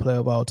greatest two-way player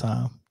of all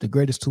time. The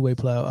greatest two-way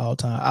player of all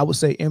time. I would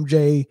say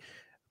MJ,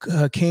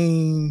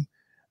 Hakeem,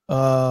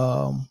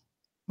 Kawhi.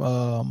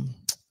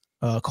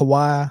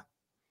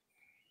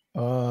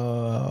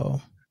 Are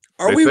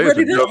we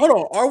ready to hold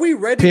on? Are we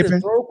ready to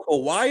throw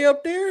Kawhi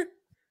up there?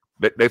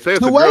 They say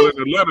it's a girl in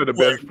Atlanta, the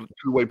best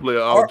two-way player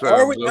of all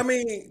time. I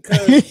mean,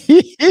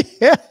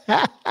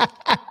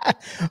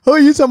 who are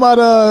you talking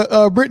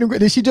about? Brittany,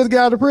 did she just get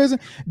out of prison?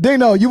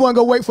 Dino, you want to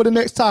go wait for the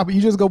next topic?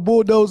 You just go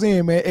bulldoze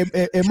in, man.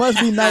 It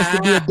must be nice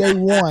to be a day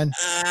one.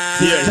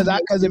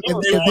 Because if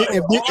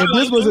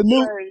this was a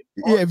new,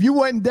 if you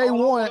wasn't day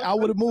one, I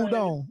would have moved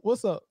on.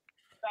 What's up?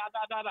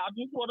 I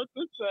just wanted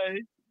to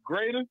say,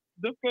 greatest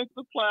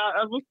defensive player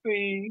I ever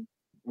seen.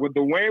 With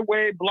Dwayne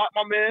Wade blocked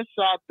my man's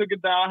shot, took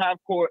it down half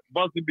court,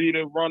 buzzer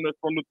beater, runner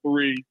from the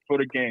three for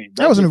the game.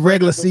 That was in the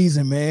regular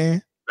season,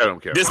 man. I don't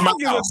care. This my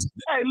house.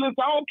 Hey, listen,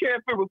 I don't care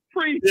if it was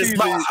preseason. This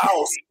my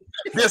house.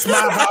 This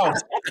my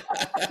house.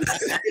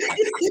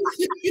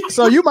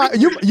 So you might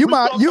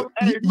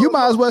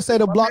as well say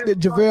the block that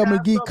JaVale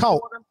McGee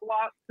caught.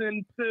 Blocks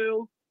and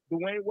steals.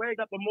 Dwayne Wade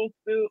got the most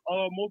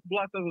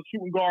blocks as a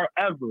shooting guard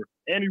ever,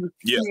 and he was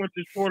 2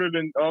 inches shorter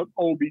than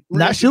Kobe.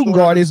 Not shooting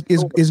guard is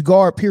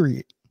guard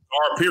period.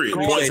 Guard period.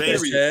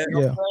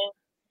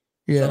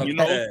 Yeah. I'm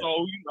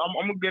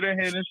gonna get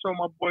ahead and show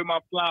my boy my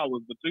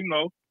flowers, but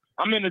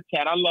I'm in the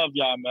chat. I love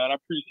y'all, man. I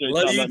appreciate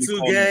y'all. Love you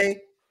too, gang.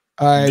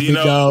 All right, big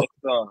dog.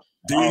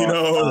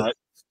 Dino.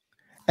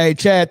 Hey,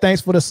 Chad, thanks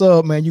for the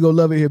sub, man. You gonna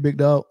love it here, big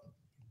dog.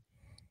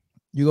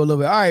 You gonna love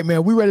it. All right,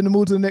 man. We ready to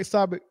move to the next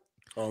topic?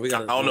 Oh, we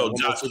got. I don't know,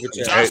 Josh. Another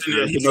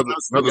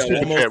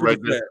super chat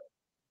right there.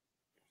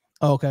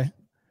 Oh, okay.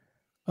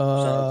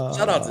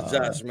 Shout out to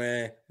Josh,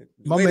 man.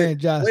 My man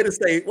Josh. Way to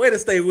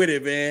stay with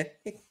it, man.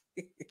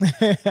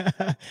 Hey,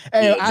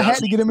 I had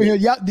to get him in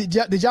here.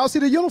 Did y'all see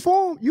the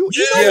uniform?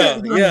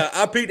 Yeah.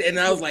 I peeked and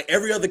I was like,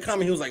 every other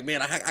comment, he was like,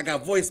 man, I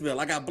got voicemail,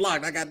 I got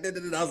blocked, I got. I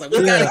was like,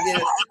 we gotta get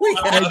it.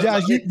 Hey,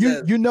 Josh,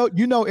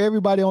 you know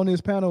everybody on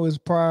this panel is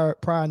prior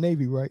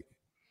Navy, right?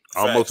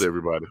 Almost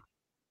everybody.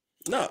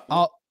 No,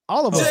 all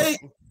of us. Jay,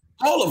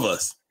 all of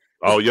us.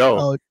 Oh,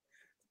 yo.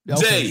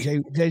 Okay.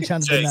 Jay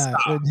trying to deny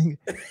it.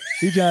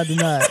 He trying to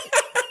deny it.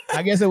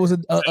 I guess it was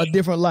a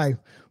different life.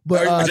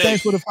 But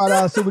thanks for the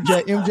 $5 super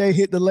chat. MJ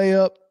hit the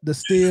layup, the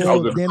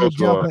steal, then the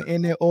jumper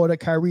in their order.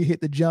 Kyrie hit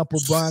the jumper.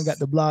 Brian got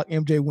the block.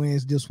 MJ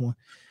wins this one.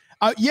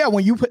 Yeah,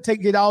 when you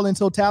take it all in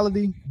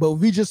totality, but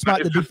we just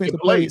spot the defensive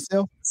play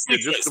itself.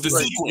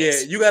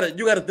 Yeah, you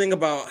gotta think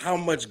about how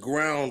much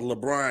ground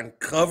LeBron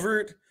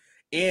covered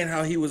and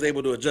how he was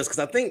able to adjust. Because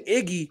I think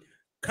Iggy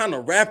kind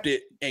of wrapped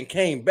it and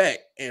came back,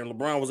 and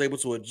LeBron was able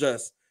to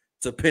adjust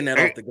to pin that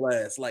off the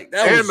glass. Like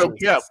that was no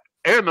cap.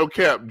 And no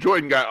cap,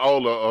 Jordan got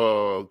all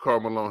the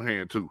Carmel on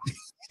hand too.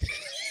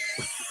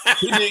 I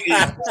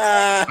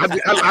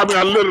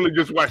literally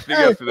just watched it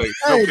yesterday.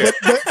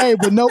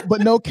 But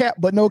no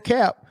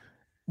cap.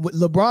 With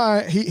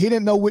LeBron, he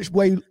didn't know which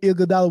way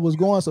Iguodala was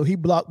going, so he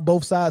blocked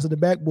both sides of the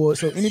backboard.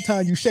 So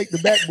anytime you shake the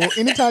backboard,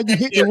 anytime you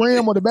hit the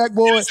rim or the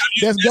backboard,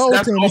 that's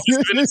goaltending. If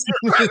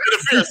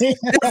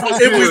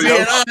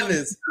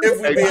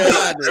we being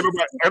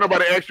honest, ain't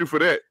nobody asked you for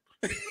that.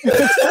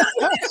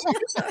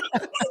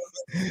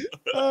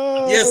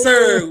 Yes,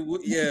 sir.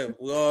 Yeah,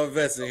 we're all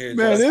investing here.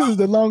 Man, this is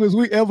the longest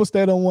we ever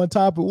stayed on one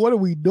topic. What are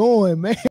we doing, man?